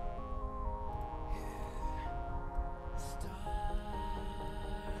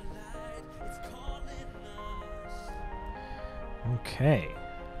 Okay.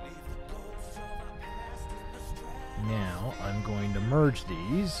 Now I'm going to merge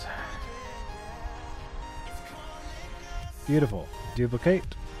these. Beautiful.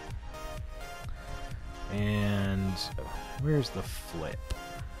 Duplicate. And where's the flip?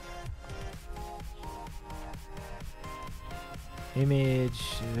 Image,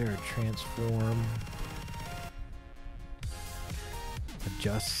 there, transform,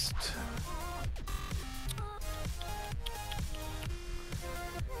 adjust.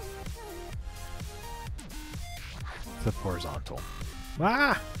 Flip horizontal.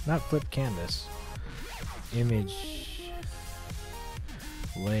 Ah! Not flip canvas. Image.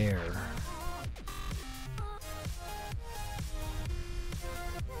 Layer.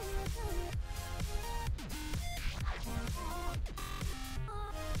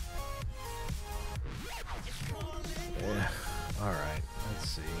 Alright, let's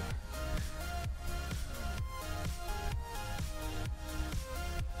see.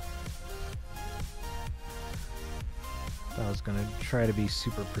 I was gonna try to be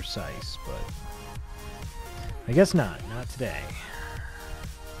super precise, but I guess not. Not today.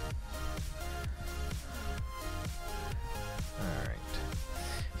 Alright.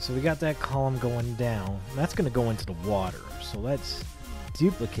 So we got that column going down. That's gonna go into the water. So let's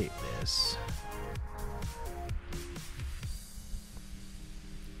duplicate this.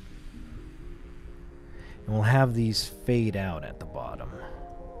 And we'll have these fade out at the bottom.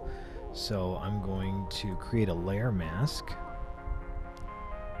 So I'm going to create a layer mask.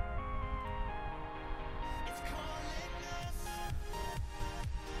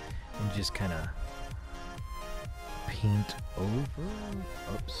 And just kind of paint over.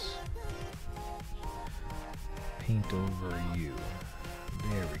 Oops. Paint over you.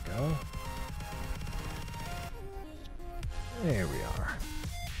 There we go. There we are.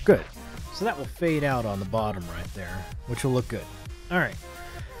 Good. So that will fade out on the bottom right there, which will look good. Alright.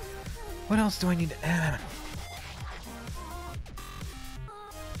 What else do I need to add?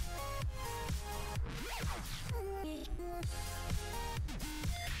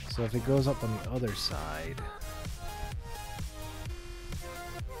 So if it goes up on the other side,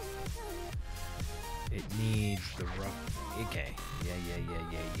 it needs the rough. Okay.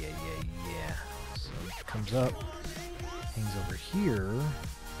 Yeah. So it comes up, hangs over here.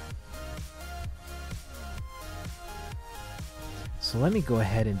 So let me go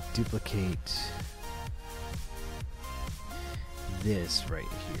ahead and duplicate this right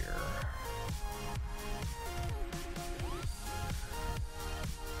here.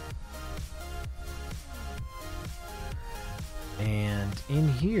 And in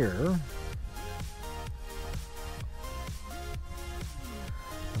here,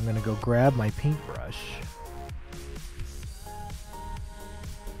 I'm going to go grab my paintbrush.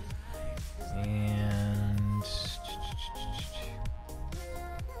 And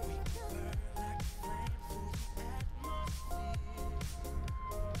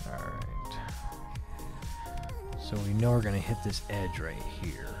alright. So we know we're going to hit this edge right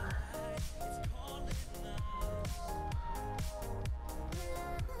here.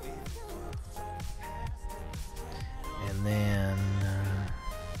 And then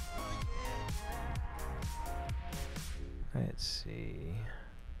let's see.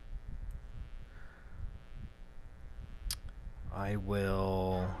 I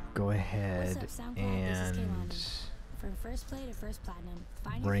will go ahead and From first play to first platinum,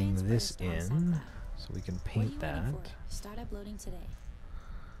 find bring your fans this first on in SoundCloud. so we can What are paint you that. waiting for? Start uploading today.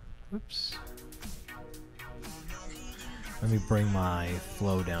 Oops. Let me bring my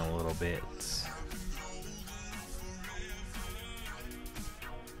flow down a little bit.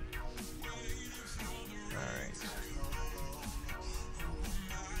 Alright.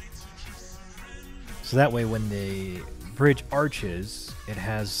 So that way when the bridge arches, it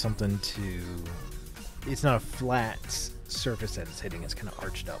has something to... It's not a flat surface that it's hitting, it's kind of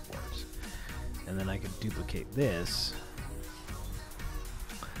arched upwards. And then I can duplicate this.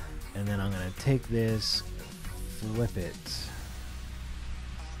 And then I'm going to take this, flip it.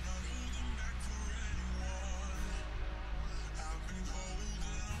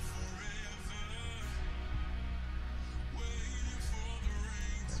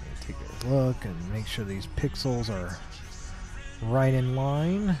 Let me take a look and make sure these pixels are right in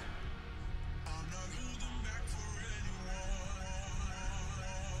line.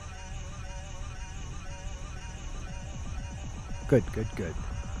 Good, good, good.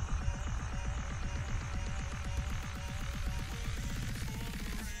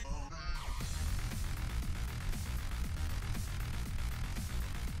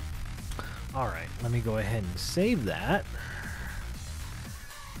 Alright, let me go ahead and save that.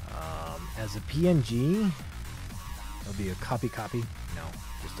 As a PNG, it'll be a copy. No,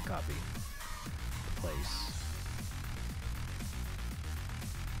 just a copy. Place.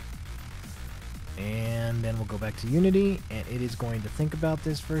 And then we'll go back to Unity, and it is going to think about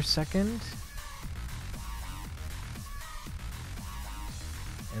this for a second.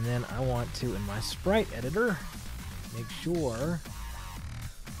 And then I want to, in my sprite editor, make sure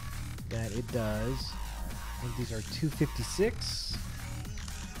that it does. I think these are 256.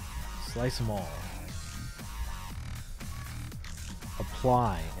 Slice them all.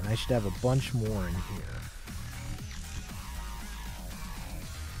 Apply, and I should have a bunch more in here.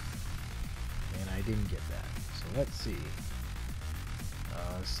 I didn't get that. So let's see.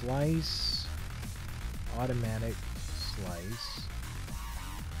 Slice, automatic slice.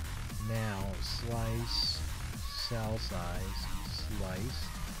 Now slice, cell size, slice.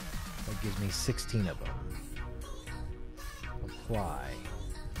 That gives me 16 of them. Apply.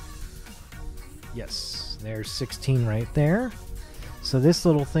 Yes, there's 16 right there. So this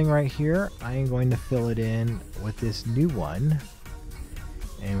little thing right here, I am going to fill it in with this new one.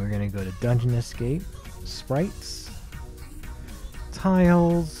 And we're going to go to Dungeon Escape, Sprites,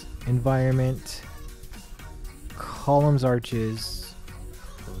 Tiles, Environment, Columns, Arches,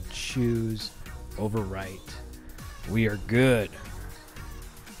 we'll choose Overwrite. We are good.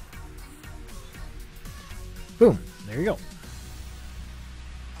 Boom, there you go.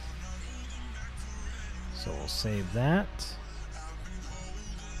 So we'll save that.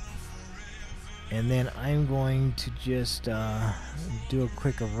 And then I'm going to just do a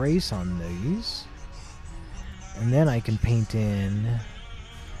quick erase on these. And then I can paint in,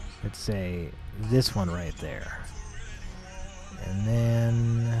 let's say, this one right there. And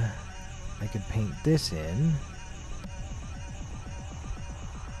then I can paint this in.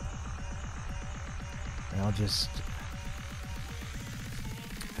 And I'll just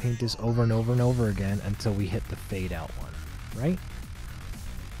paint this over and over and over again until we hit the fade out one, right?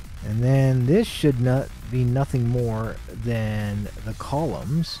 And then this should not be nothing more than the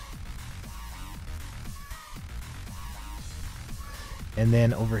columns. And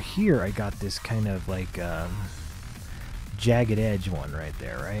then over here I got this kind of like jagged edge one right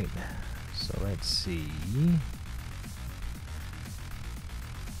there, right? So let's see.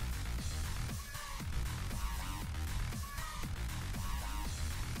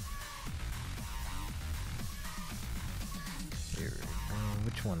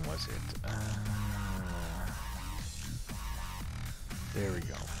 Which one was it? There we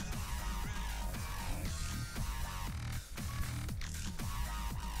go.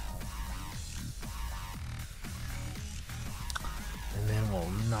 And then we'll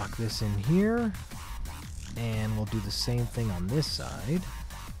knock this in here. And we'll do the same thing on this side.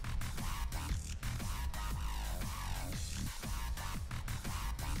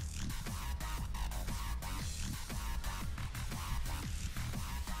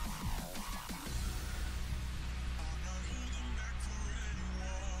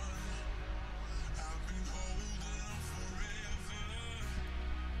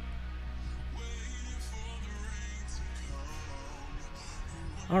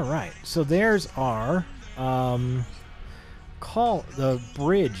 Alright, so there's our the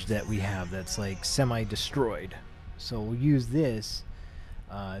bridge that we have that's like semi-destroyed. So we'll use this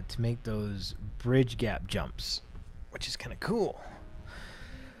to make those bridge gap jumps, which is kind of cool.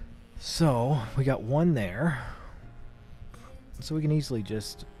 So we got one there. So we can easily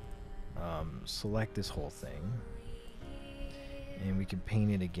just select this whole thing. And we can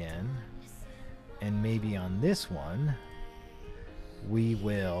paint it again. And maybe on this one we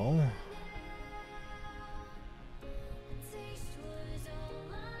will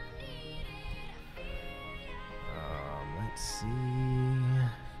let's see,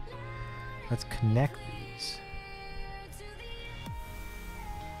 let's connect these,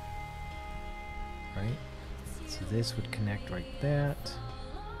 right? So this would connect like that,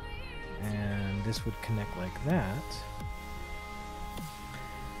 and this would connect like that,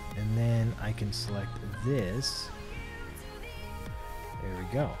 and then I can select this. There we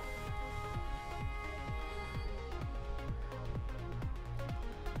go.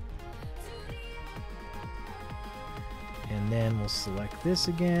 And then we'll select this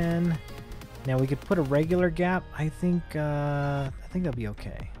again. Now we could put a regular gap. I think that'll be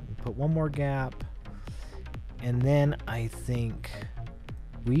okay. We'll put one more gap, and then I think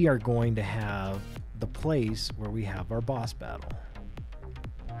we are going to have the place where we have our boss battle.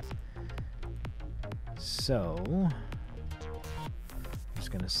 So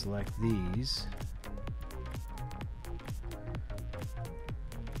going to select these.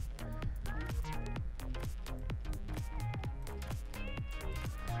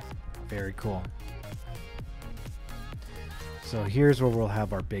 Very cool. So here's where we'll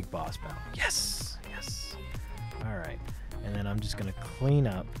have our big boss battle. Yes! Yes! Alright. And then I'm just going to clean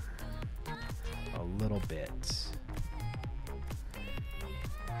up a little bit.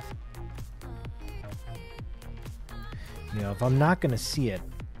 You know, if I'm not going to see it,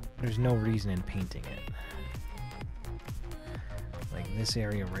 there's no reason in painting it. Like this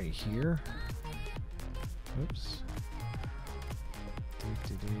area right here. Oops.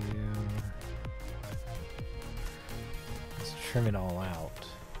 Let's trim it all out.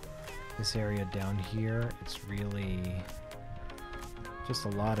 This area down here, it's really just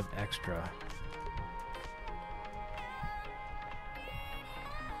a lot of extra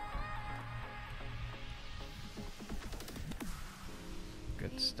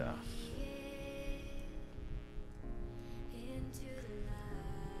Good stuff.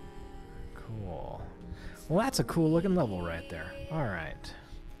 Cool. Well, that's a cool looking level right there. Alright.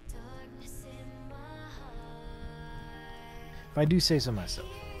 If I do say so myself.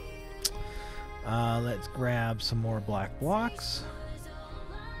 Let's grab some more black blocks.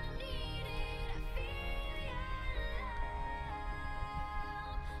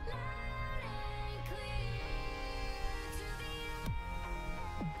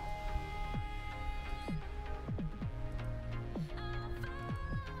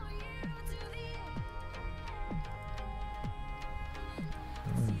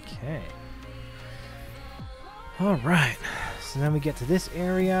 Okay. Alright. So then we get to this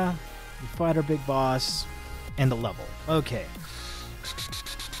area. We fight our big boss. And the level. Okay.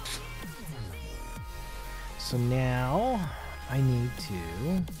 So now I need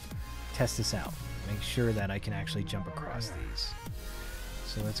to test this out. Make sure that I can actually jump across these.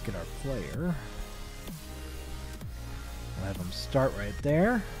 So let's get our player. I'll have him start right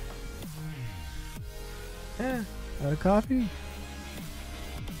there. Got a coffee?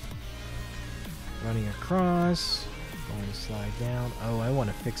 Running across, going to slide down. Oh, I want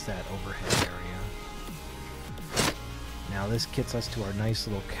to fix that overhead area. Now this gets us to our nice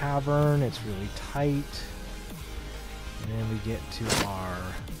little cavern. It's really tight. And then we get to our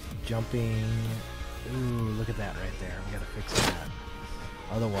jumping. Ooh, look at that right there. We gotta fix that.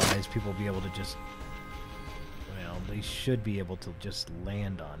 Otherwise, people will be able to just, well, they should be able to just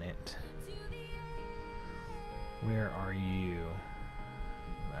land on it. Where are you?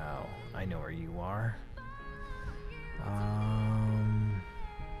 Wow, I know where you are.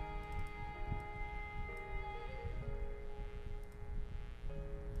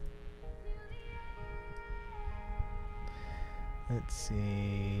 Let's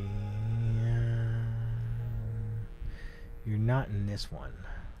see. You're not in this one.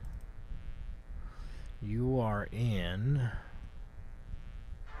 You are in...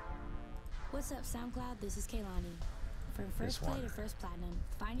 What's up, SoundCloud? This is Kaylani. From first play to first platinum,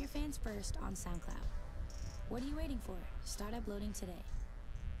 find your fans first on SoundCloud. What are you waiting for? Start uploading today.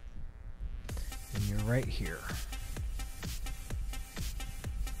 And you're right here.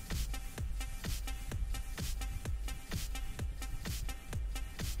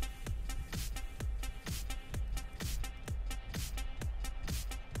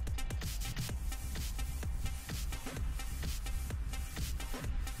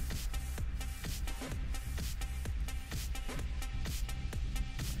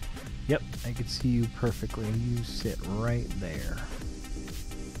 Yep, I can see you perfectly. You sit right there.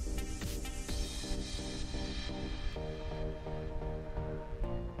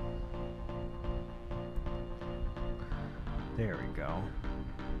 There we go.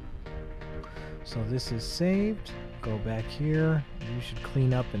 So this is saved. Go back here. You should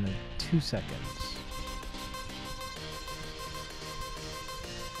clean up in 2 seconds.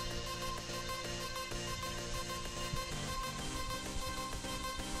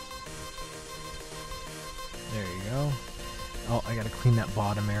 There you go. Oh, I gotta clean that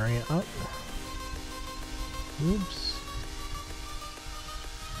bottom area up. Oops.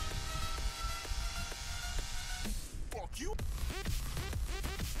 Fuck you.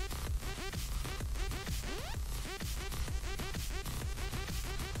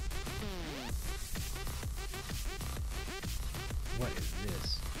 What is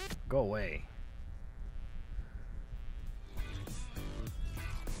this? Go away.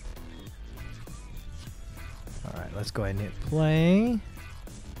 Alright, let's go ahead and hit play.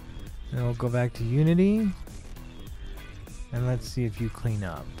 Then we'll go back to Unity. And let's see if you clean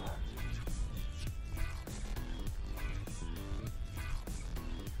up.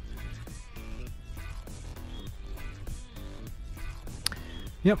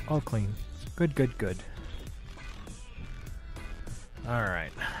 Yep, all clean. Good, good, good.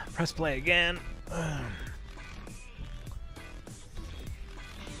 Alright, press play again.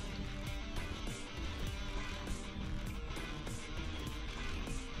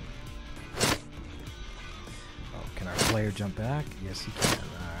 Can our player jump back? Yes, he can.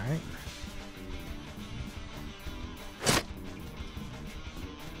 Alright.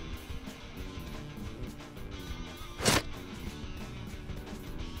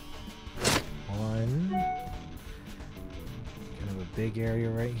 One. Kind of a big area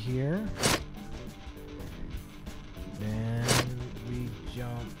right here. Then we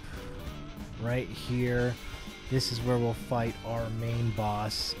jump right here. This is where we'll fight our main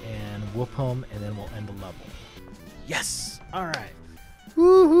boss and whoop him, and then we'll end the level. Yes! Alright.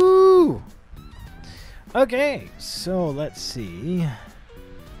 Woohoo! Okay, so let's see.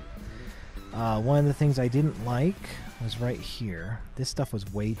 One of the things I didn't like was right here. This stuff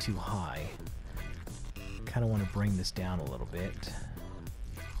was way too high. Kind of want to bring this down a little bit.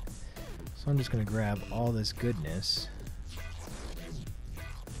 So I'm just going to grab all this goodness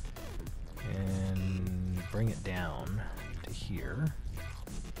and bring it down to here.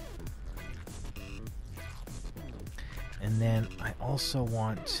 And then I also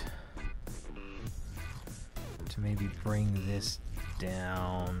want to maybe bring this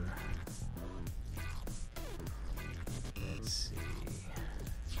down. Let's see.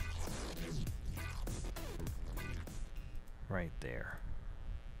 Right there.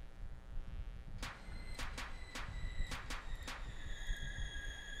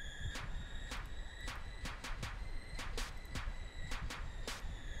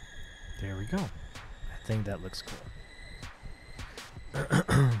 There we go. I think that looks cool.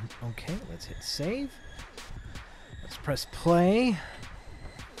 Okay, let's hit save. Let's press play.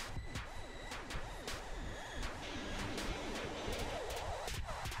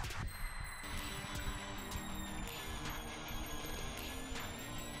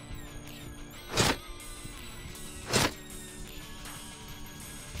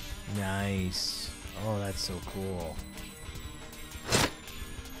 Nice. Oh, that's so cool.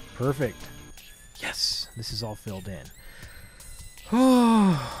 Perfect. Yes, this is all filled in.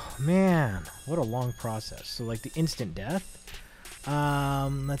 Oh, man. What a long process. So, like the instant death.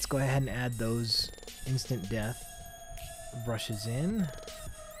 Let's go ahead and add those instant death brushes in.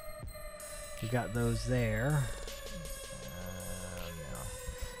 We got those there. No.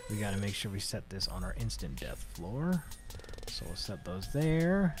 We got to make sure we set this on our instant death floor. So we'll set those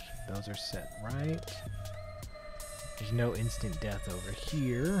there. Those are set right. There's no instant death over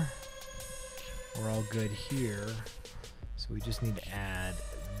here. We're all good here. So we just need to add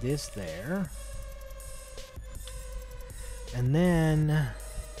this there. And then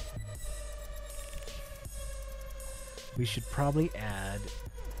we should probably add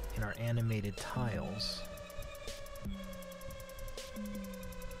in our animated tiles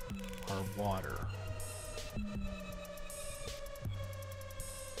our water.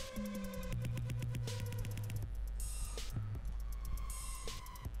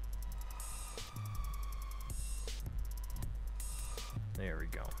 There we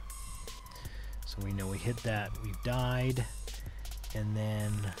go. So we know we hit that, we've died, and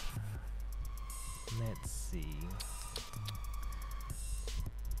then let's see.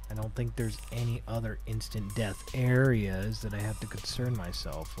 I don't think there's any other instant death areas that I have to concern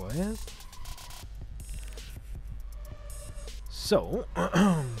myself with. So,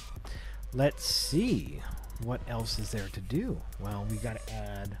 let's see. What else is there to do? Well, we got to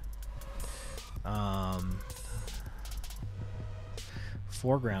add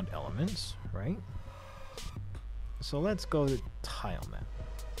foreground elements, right? So let's go to tile map.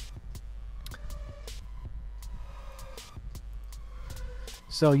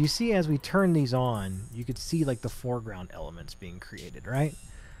 So you see, as we turn these on, you could see like the foreground elements being created, right?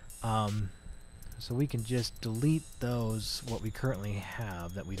 So we can just delete those, what we currently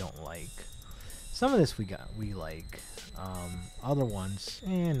have that we don't like. Some of this we like. Other ones,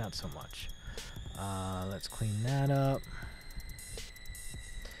 not so much. Let's clean that up.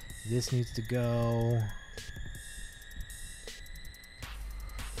 This needs to go.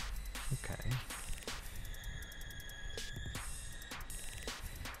 Okay.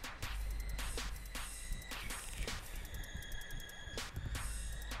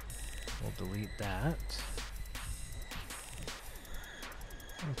 We'll delete that.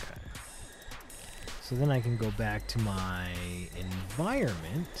 Okay. So then I can go back to my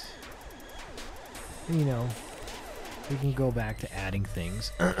environment. And, you know, we can go back to adding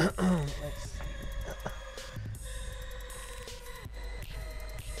things. Let's see.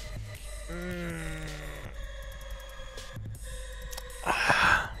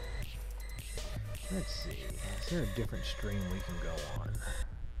 Let's see. Is there a different stream we can go on?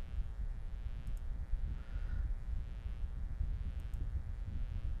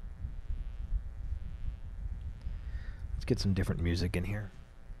 Let's get some different music in here.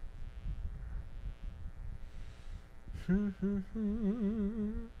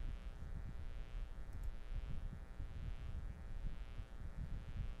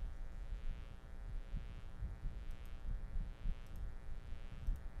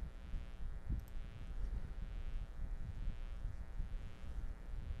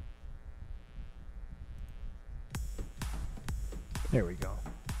 There we go.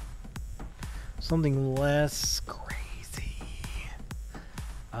 Something less crazy.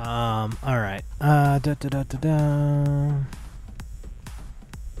 All right.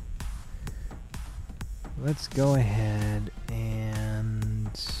 Let's go ahead and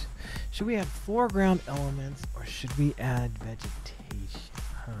Should we add foreground elements or should we add vegetation?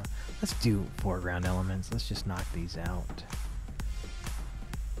 Huh. Let's do foreground elements. Let's just knock these out.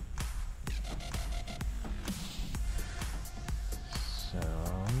 So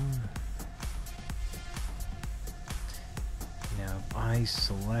now if I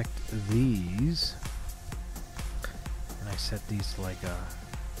select these and I set these to like a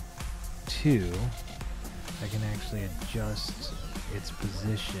 2, I can actually adjust its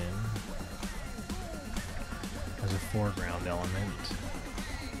position as a foreground element.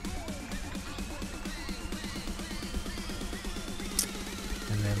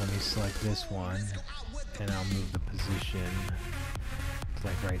 And then let me select this one and I'll move the position to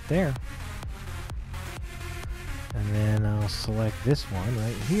like right there. And then I'll select this one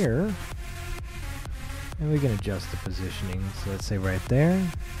right here and we can adjust the positioning. So let's say right there.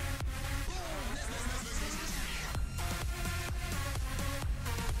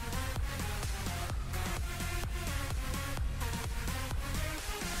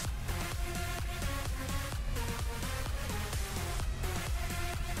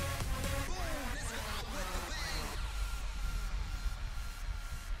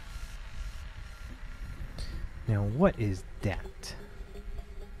 Now, what is that?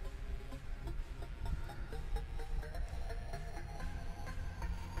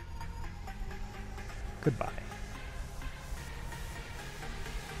 Goodbye.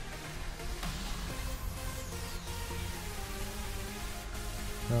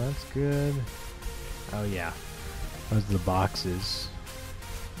 Oh, that's good. Oh, yeah. Those are the boxes.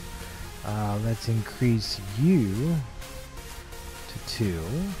 Let's increase you to 2.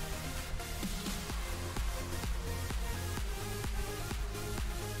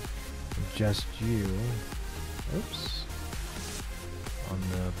 Adjust you, oops, on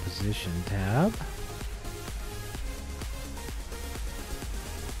the position tab.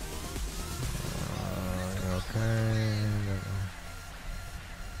 Okay.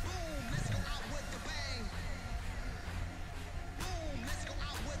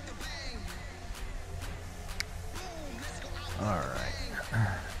 Alright.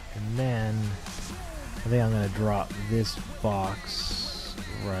 And then I think I'm going to drop this box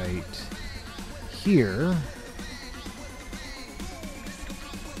right here.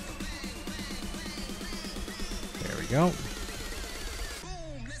 There we go.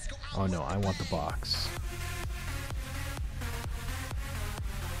 Oh no, I want the box.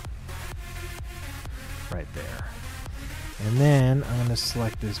 Right there. And then I'm going to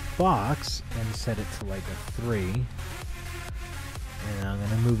select this box and set it to like a 3. And I'm going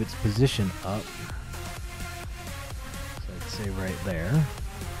to move its position up. So let's say right there.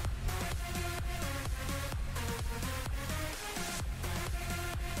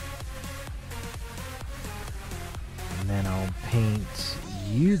 And then I'll paint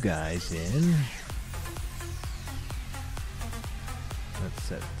you guys in. Let's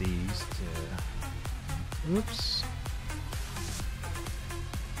set these to... Oops.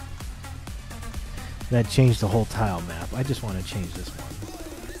 That changed the whole tile map. I just want to change this one.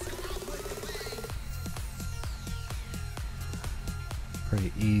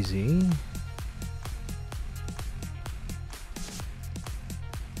 Pretty easy.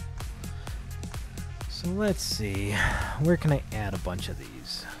 So let's see. Where can I add a bunch of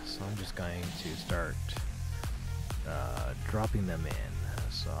these? So I'm just going to start dropping them in.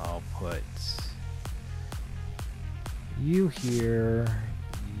 So I'll put you here.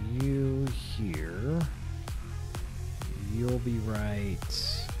 You here. You'll be right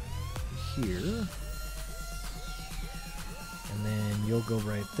here. And then you'll go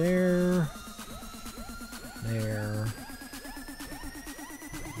right there. There.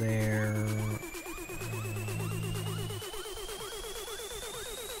 There.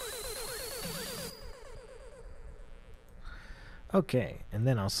 Okay, and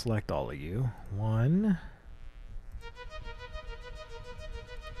then I'll select all of you. 1.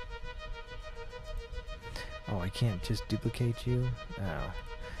 Oh, I can't just duplicate you? Oh.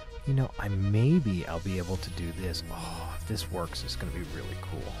 You know, maybe I'll be able to do this. Oh, if this works, it's going to be really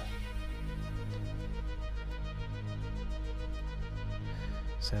cool.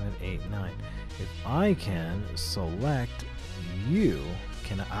 7, 8, 9. If I can select you,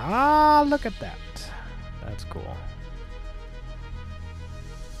 can I... Ah, look at that. That's cool.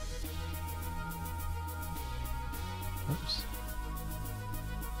 Oops.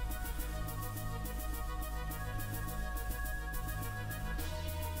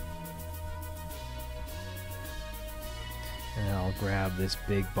 And I'll grab this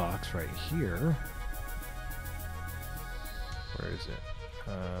big box right here. Where is it?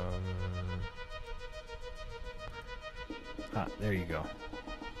 There you go.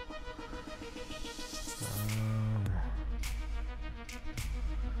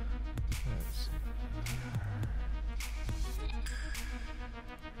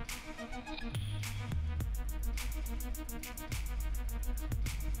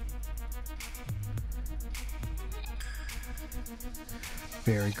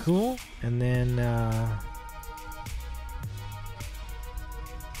 Very cool. And then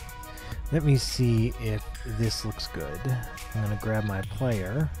let me see if this looks good. I'm going to grab my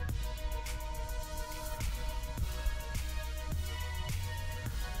player.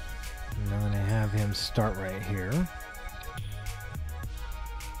 And I'm going to have him start right here.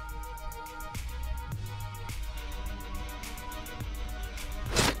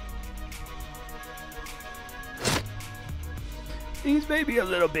 These may be a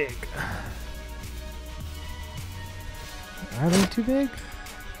little big. Are they too big?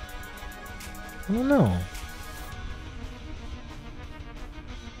 I don't know.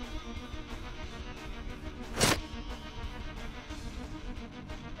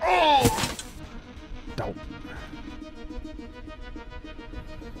 Oh! Don't.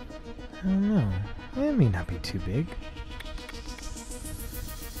 I don't know. It may not be too big.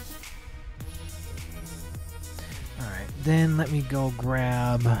 Alright, then let me go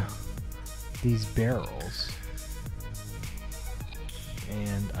grab these barrels.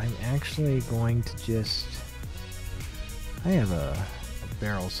 And I'm actually going to just... I have a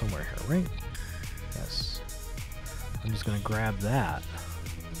barrel somewhere here, right? Yes. I'm just going to grab that.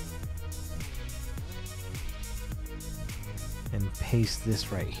 And paste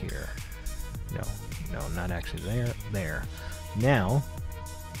this right here. No, not actually there. There. Now,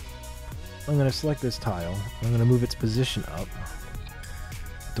 I'm going to select this tile. I'm going to move its position up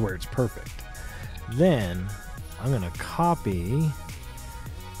to where it's perfect. Then, I'm going to copy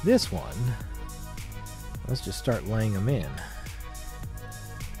this one. Let's just start laying them in.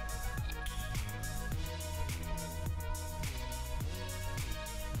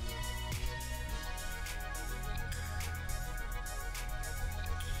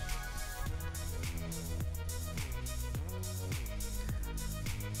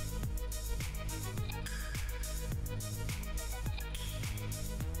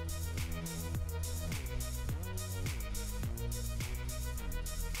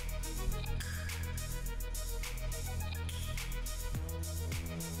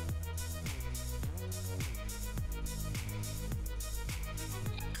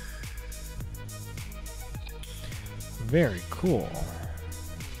 Very cool.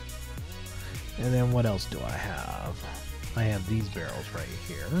 And then what else do I have? I have these barrels right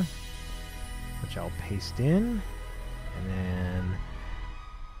here, which I'll paste in. And then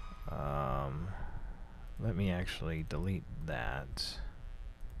let me actually delete that.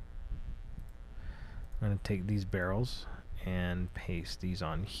 I'm going to take these barrels and paste these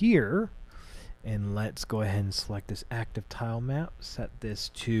on here. And let's go ahead and select this active tile map. Set this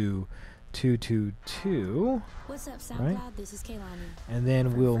to 222. What's up, SoundCloud? Right? This is Kaylani. And then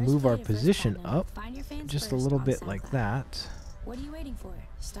For we'll first move play our to first position platinum, up find your fans just a first little on bit like SoundCloud. that. What are you waiting for?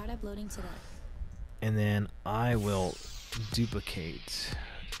 Start uploading today. And then I will duplicate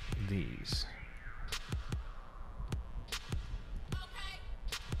these.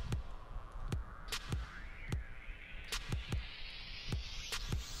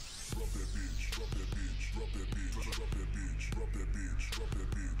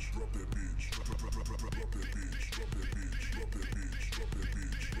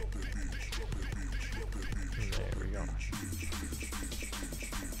 There we go.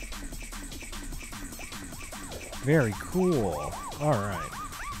 Very cool. All right.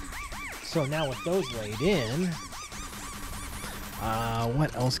 So now with those laid in,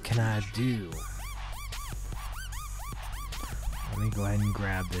 what else can I do? Let me go ahead and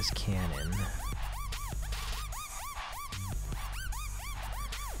grab this cannon.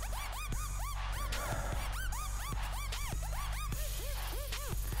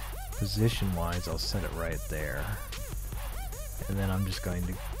 Position-wise, I'll set it right there. And then I'm just going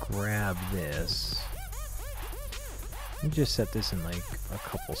to grab this. And just set this in like a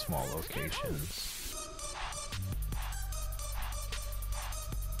couple small locations.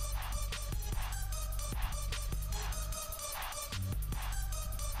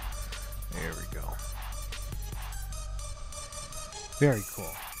 There we go. Very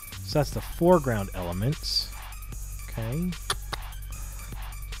cool. So that's the foreground elements. Okay.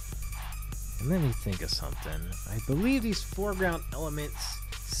 And let me think of something. I believe these foreground elements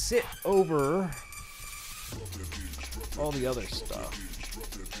sit over all the other stuff.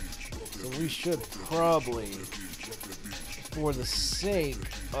 So we should probably, for the sake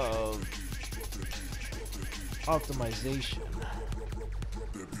of optimization,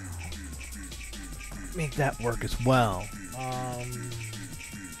 make that work as well.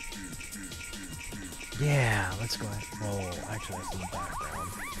 Yeah, let's go ahead. Oh, actually that's in the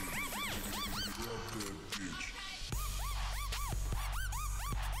background.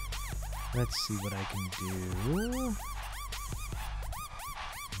 Let's see what I can do.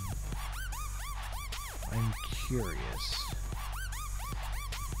 I'm curious.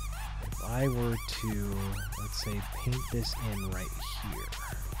 If I were to, let's say, paint this in right here.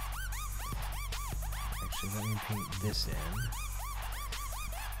 Actually, let me paint this in.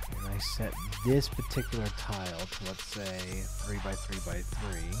 And I set this particular tile to, let's say, 3 by 3 by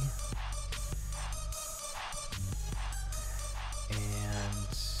 3. And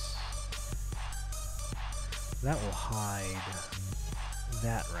that will hide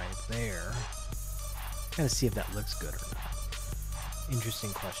that right there. Gotta see if that looks good or not.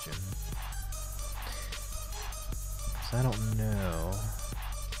 Interesting question. So I don't know.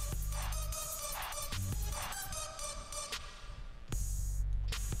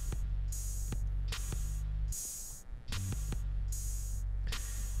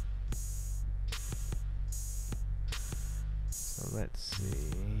 So let's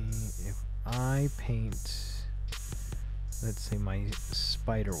see. If I paint, let's say, my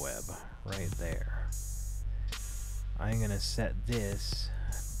spider web right there, I'm gonna set this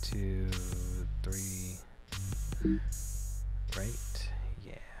to 3, right?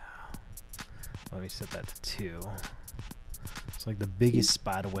 Yeah. Let me set that to 2. It's like the biggest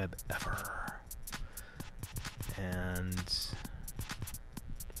spider web ever. And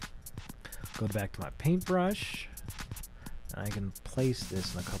go back to my paintbrush, and I can place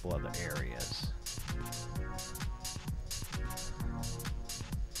this in a couple other areas.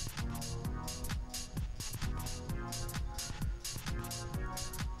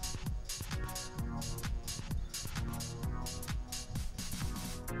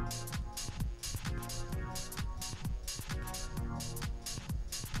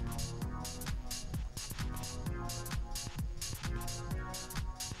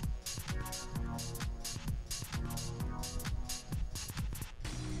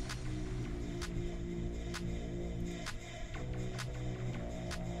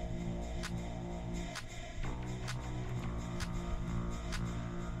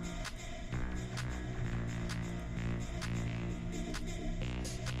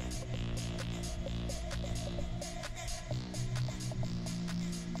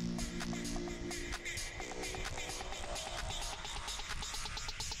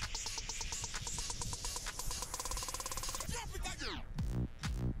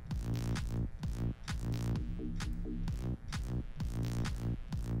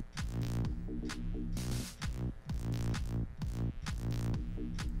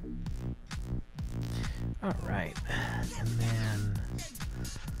 Alright, and then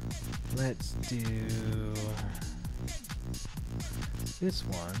let's do this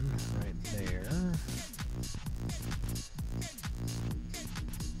one right there.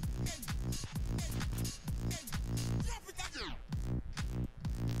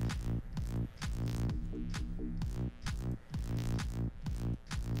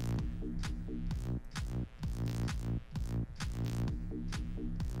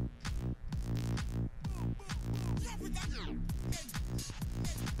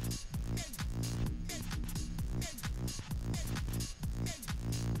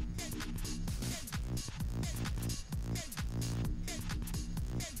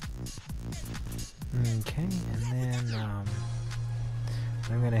 Okay, and then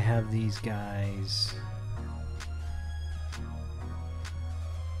I'm going to have these guys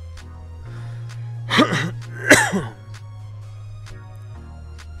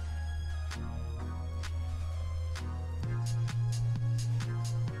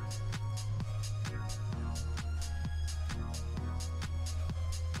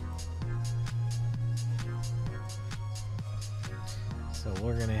so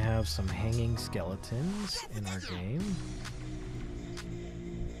we're going to have some hanging skeletons in our game.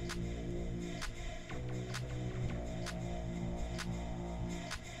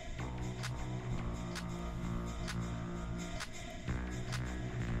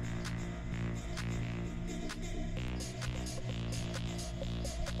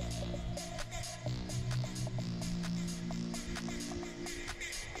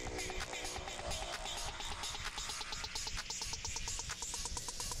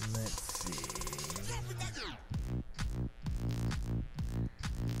 Let's see.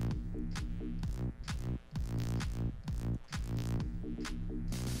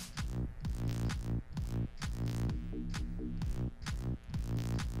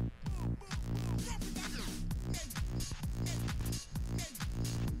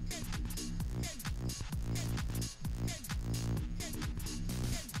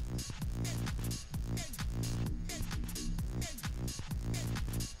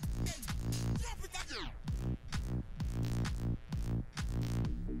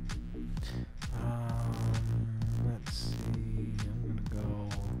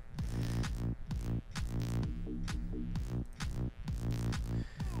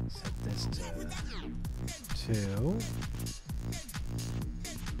 2.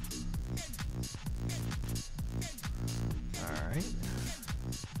 Alright.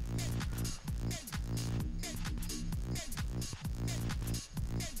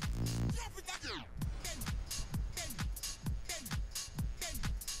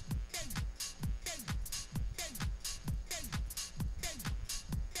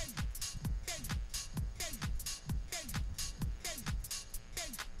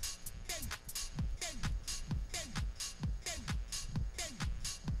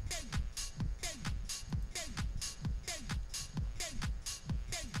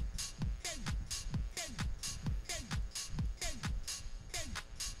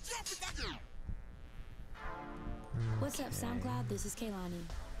 What's up, SoundCloud? This is Kaylani.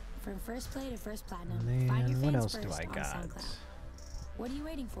 From first play to first platinum, And find your then what fans else do first I on got? SoundCloud. What are you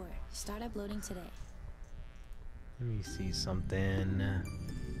waiting for? Start uploading today. Let me see something.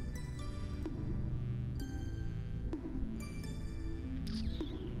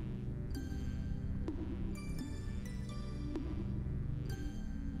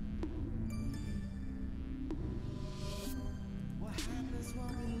 What happens when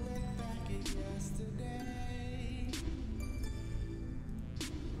we look back at yesterday?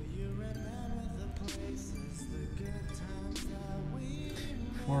 Will you remember the places, the good times that we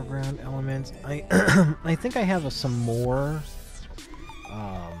Foreground elements. I I think I have some more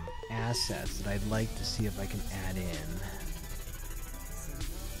assets that I'd like to see if I can add in.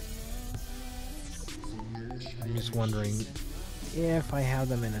 I'm just wondering if I have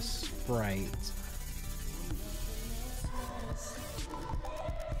them in a sprite.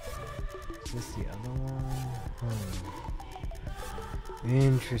 Is this the other one?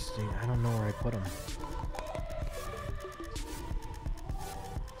 Interesting. I don't know where I put them.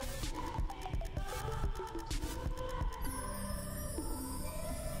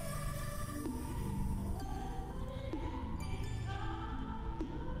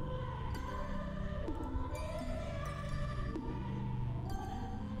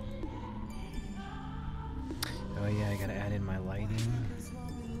 Oh yeah, I gotta add in my lighting,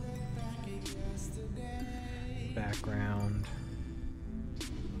 background,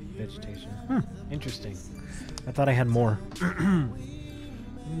 vegetation. Interesting. I thought I had more.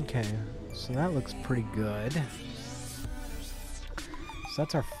 Okay, so that looks pretty good. So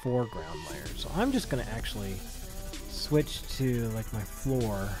that's our foreground layer. So I'm just gonna actually switch to like my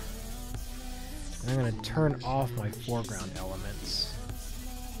floor. And I'm gonna turn off my foreground elements.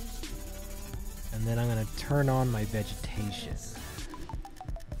 And then I'm going to turn on my vegetation.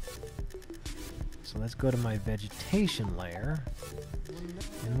 So let's go to my vegetation layer.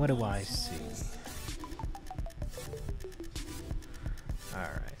 And what do I see?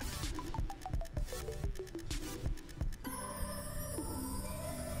 Alright.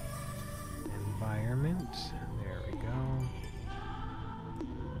 Environment. There we go.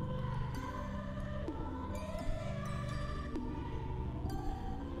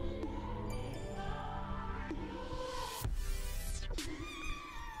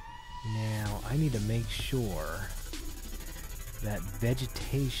 Now, I need to make sure that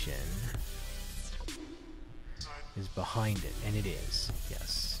vegetation is behind it, and it is.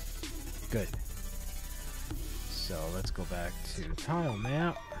 Yes. Good. So let's go back to tile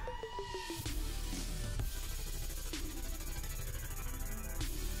map.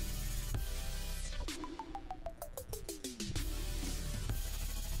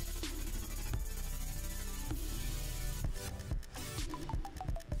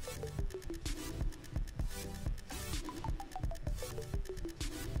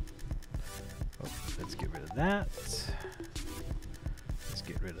 Let's get rid of that. Let's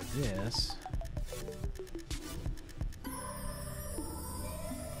get rid of this.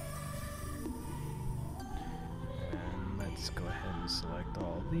 And let's go ahead and select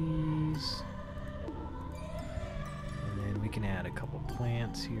all these. And then we can add a couple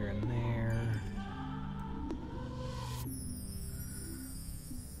plants here and there.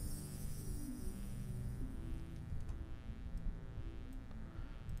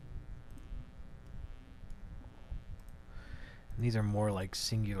 These are more like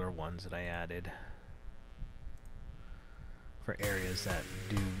singular ones that I added for areas that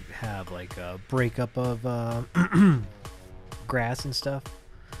do have like a breakup of grass and stuff.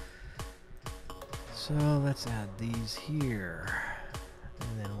 So let's add these here,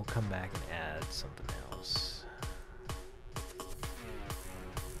 and then we'll come back and add something else.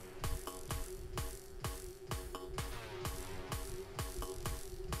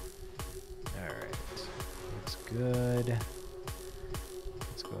 Alright, looks good.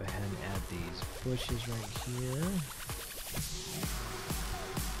 Go ahead and add these bushes right here.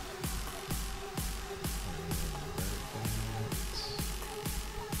 And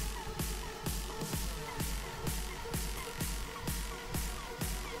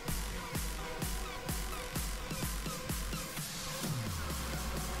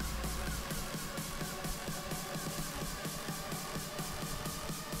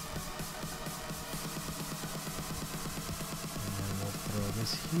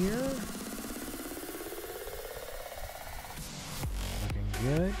this here. Looking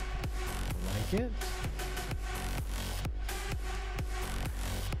good. Like it.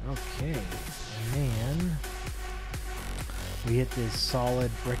 Okay, and then we hit this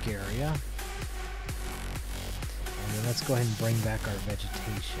solid brick area. And then let's go ahead and bring back our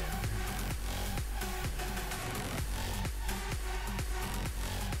vegetation.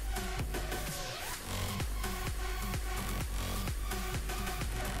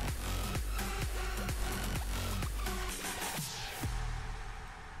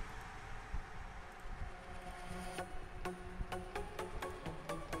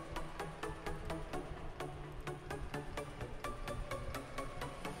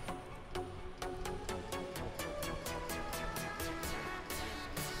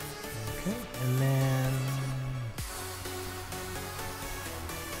 Okay, and then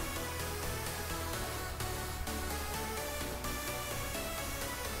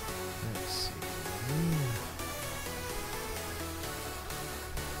let's see.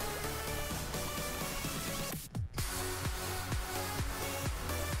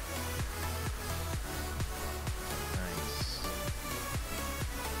 Nice.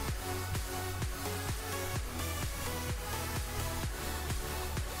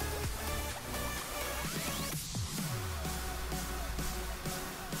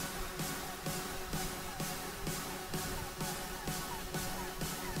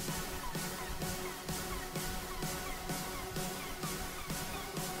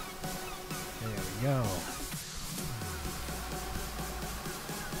 There we go.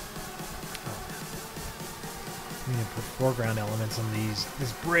 We need to put foreground elements on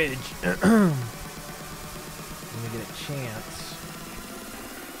this bridge. When we get a chance.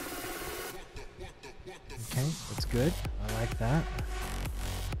 Okay, that's good. I like that.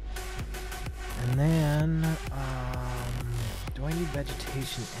 And then, do I need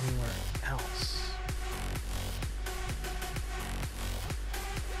vegetation anywhere else?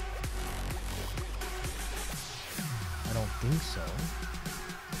 I don't think so. I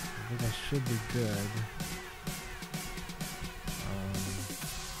think I should be good.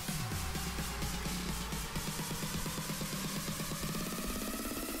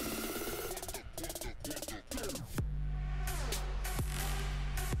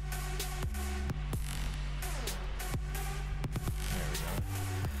 There we go.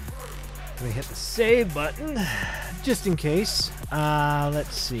 Let me hit the save button, just in case.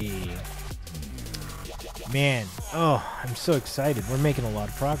 Let's see. Man, oh, I'm so excited. We're making a lot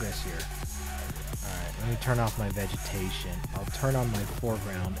of progress here. Alright, let me turn off my vegetation. I'll turn on my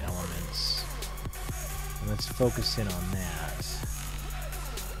foreground elements. And let's focus in on that.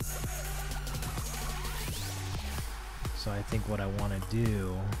 So I think what I want to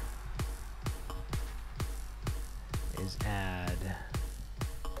do is add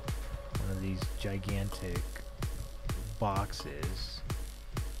one of these gigantic boxes.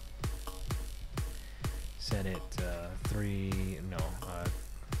 Set it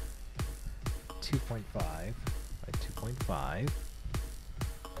 2.5 by 2.5.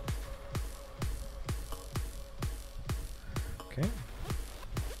 Okay.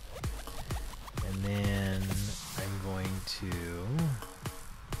 And then I'm going to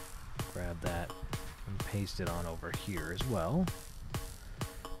grab that and paste it on over here as well.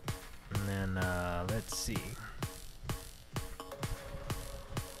 And then let's see.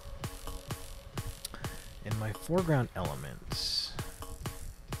 In my foreground elements,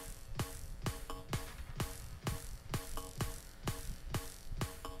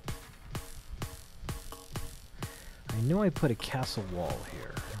 I know I put a castle wall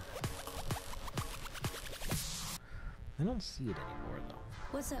here. I don't see it anymore though.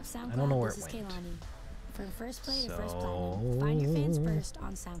 What's up, SoundCloud? I don't know where This it is went. Kaylani. From first play to first platinum, find your fans first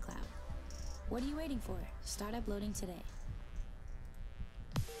on SoundCloud. What are you waiting for? Start uploading today.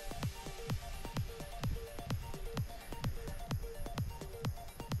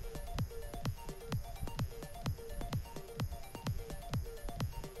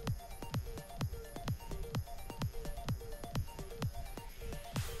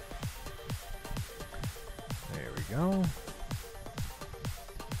 There we go.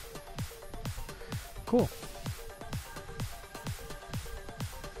 Cool.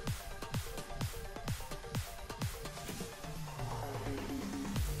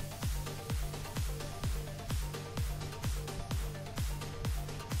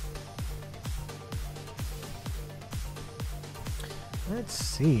 Let's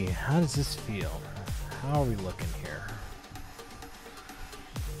see. How does this feel? How are we looking here?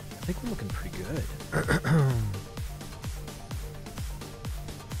 I think we're looking pretty good.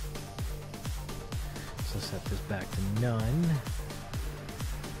 So set this back to none.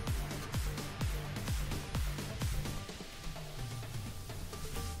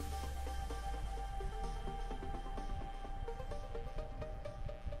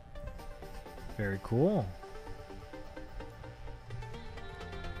 Very cool.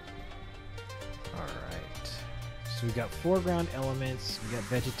 Alright. So we got foreground elements, we got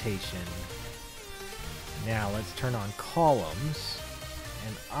vegetation. Now let's turn on columns.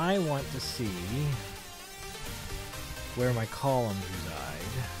 And I want to see where my columns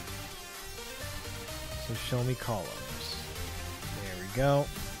reside. So show me columns. There we go.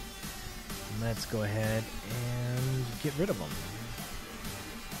 And let's go ahead and get rid of them.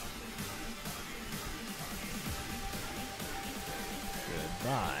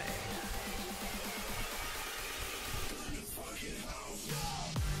 Goodbye.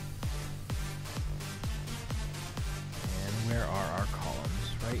 And where are our columns?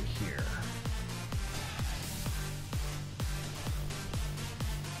 Right here.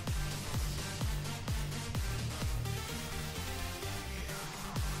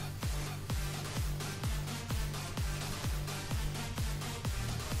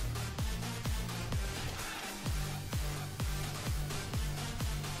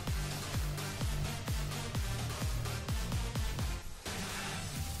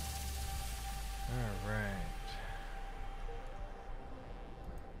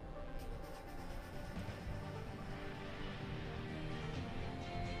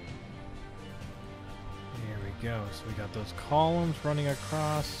 Go. So we got those columns running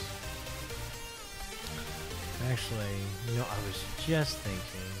across. Actually, you know, I was just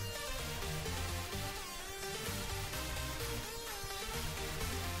thinking.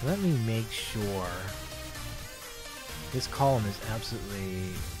 Let me make sure this column is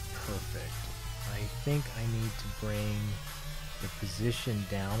absolutely perfect. I think I need to bring the position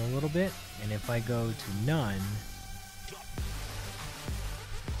down a little bit, and if I go to none,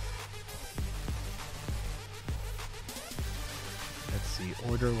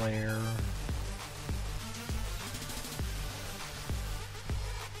 order layer.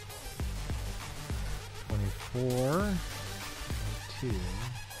 (24), 22,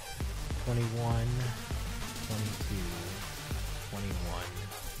 21, 22, 21.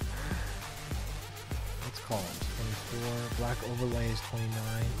 Let's call them 24. Black overlay is 29.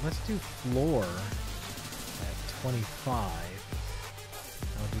 Let's do floor at 25.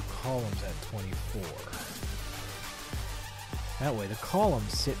 I'll do columns at 24. That way the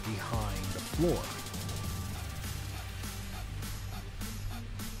columns sit behind the floor.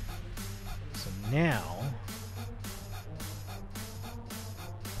 So now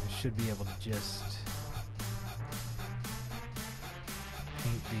I should be able to just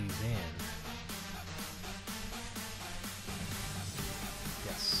paint these in.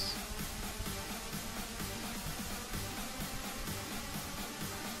 Yes.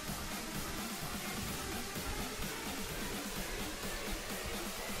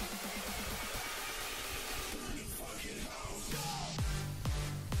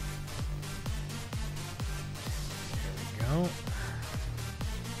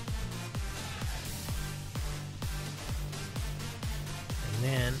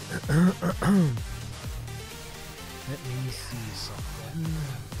 Let me see something.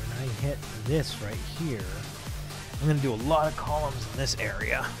 When I hit this right here, I'm going to do a lot of columns in this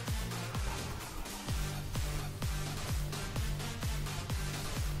area.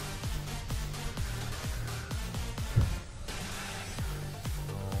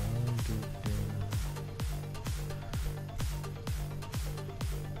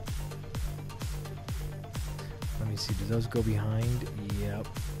 Let me see, do those go behind? Yep.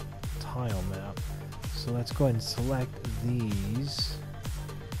 Tile map. So let's go ahead and select these,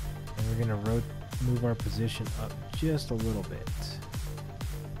 and we're going to move our position up just a little bit.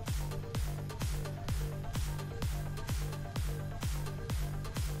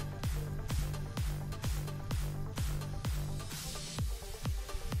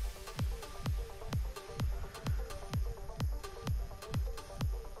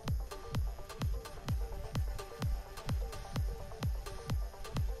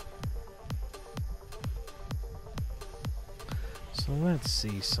 So let's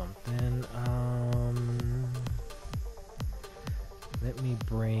see something. Let me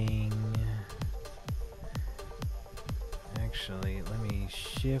bring. Actually, let me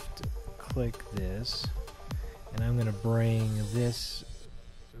shift click this, and I'm going to bring this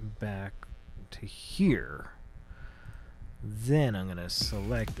back to here. Then I'm going to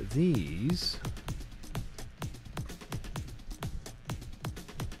select these.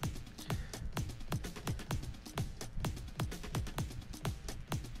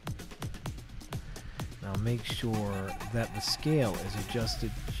 Make sure that the scale is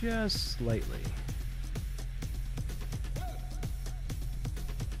adjusted just slightly.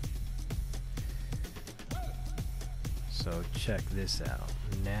 So check this out.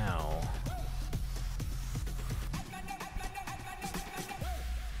 Now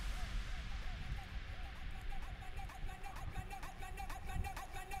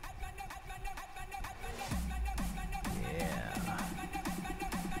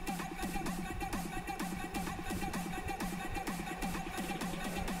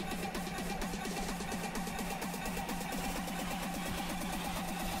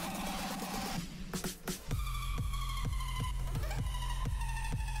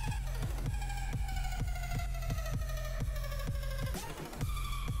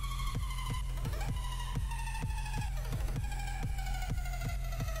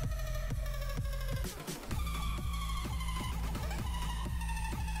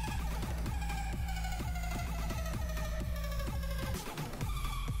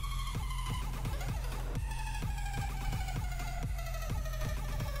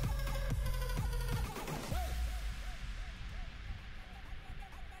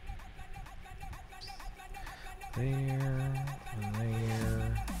there, and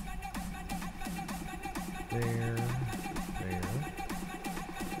there, there, there.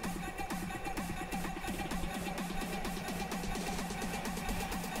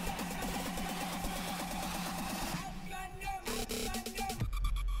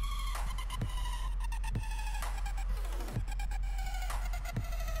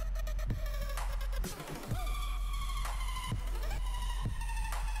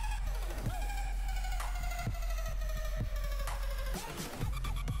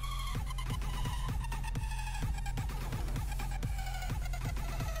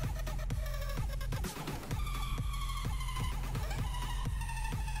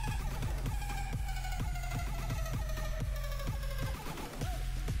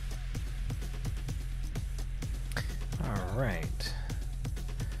 Alright,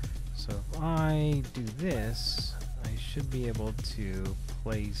 so if I do this, I should be able to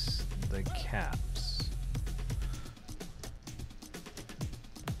place the caps.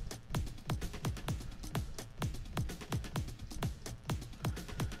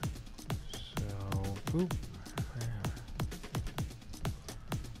 So, boop.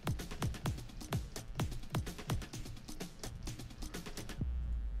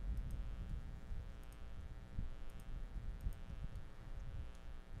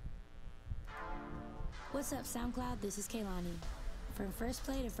 What's up, SoundCloud? This is Kaylani. From first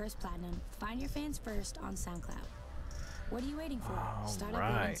play to first platinum, find your fans first on SoundCloud. What are you waiting for? Start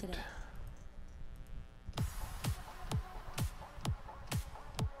uploading today.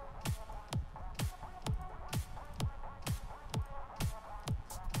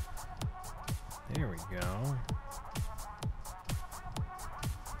 There we go.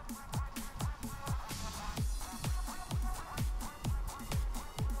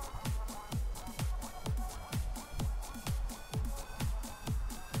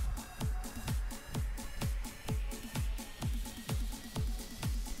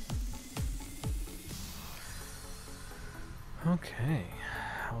 Okay,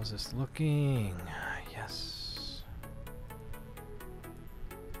 how's this looking? Yes.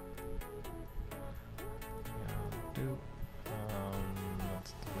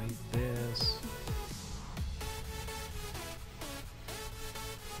 Let's delete this.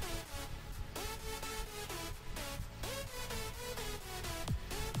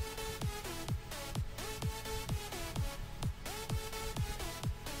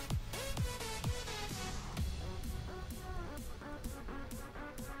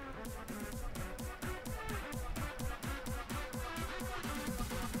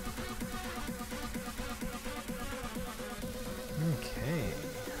 Okay,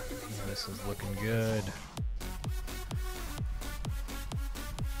 this is looking good.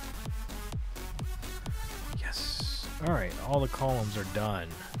 Yes. All right, all the columns are done.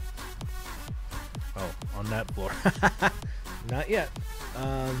 Oh, on that floor. Not yet.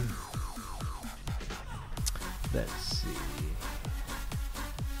 Let's see.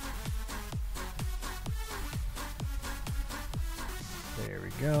 There we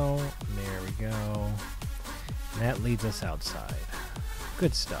go. There we go. And that leads us outside.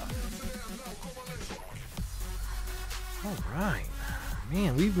 Good stuff. All right.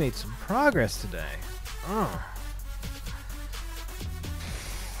 Man, we've made some progress today. Oh.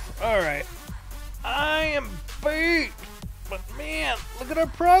 All right. I am beat. But man, look at our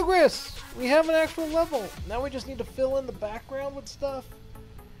progress. We have an actual level. Now we just need to fill in the background with stuff.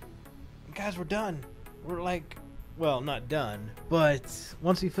 Guys, we're done. We're like, well, not done. But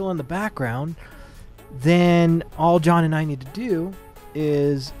once we fill in the background, then all John and I need to do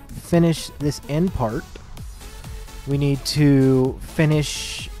is finish this end part. We need to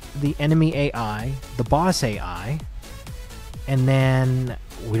finish the enemy AI, the boss AI, and then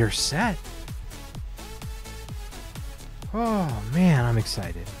we're set. Oh man, I'm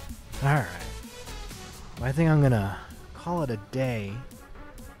excited. Alright. Well, I think I'm gonna call it a day.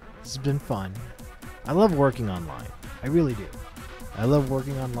 This has been fun. I love working online. I really do. I love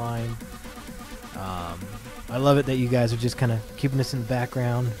working online. I love it that you guys are just kind of keeping us in the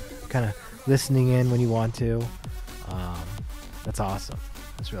background, kind of listening in when you want to. That's awesome.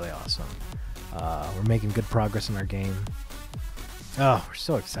 That's really awesome. We're making good progress in our game. Oh, we're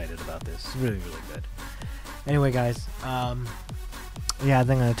so excited about this. It's really, really good. Anyway, guys, yeah, I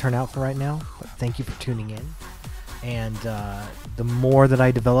think I'm going to turn out for right now. But thank you for tuning in. And the more that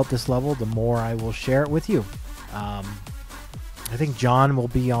I develop this level, the more I will share it with you. I think John will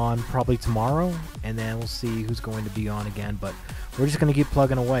be on probably tomorrow, and then we'll see who's going to be on again. But we're just going to keep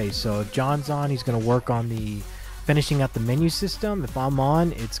plugging away. So if John's on, he's going to work on the finishing out the menu system. If I'm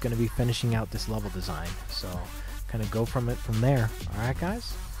on, it's going to be finishing out this level design. So kind of go from it from there. All right,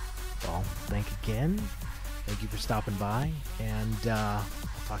 guys? Well, thank you again. Thank you for stopping by, and I'll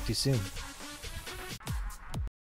talk to you soon.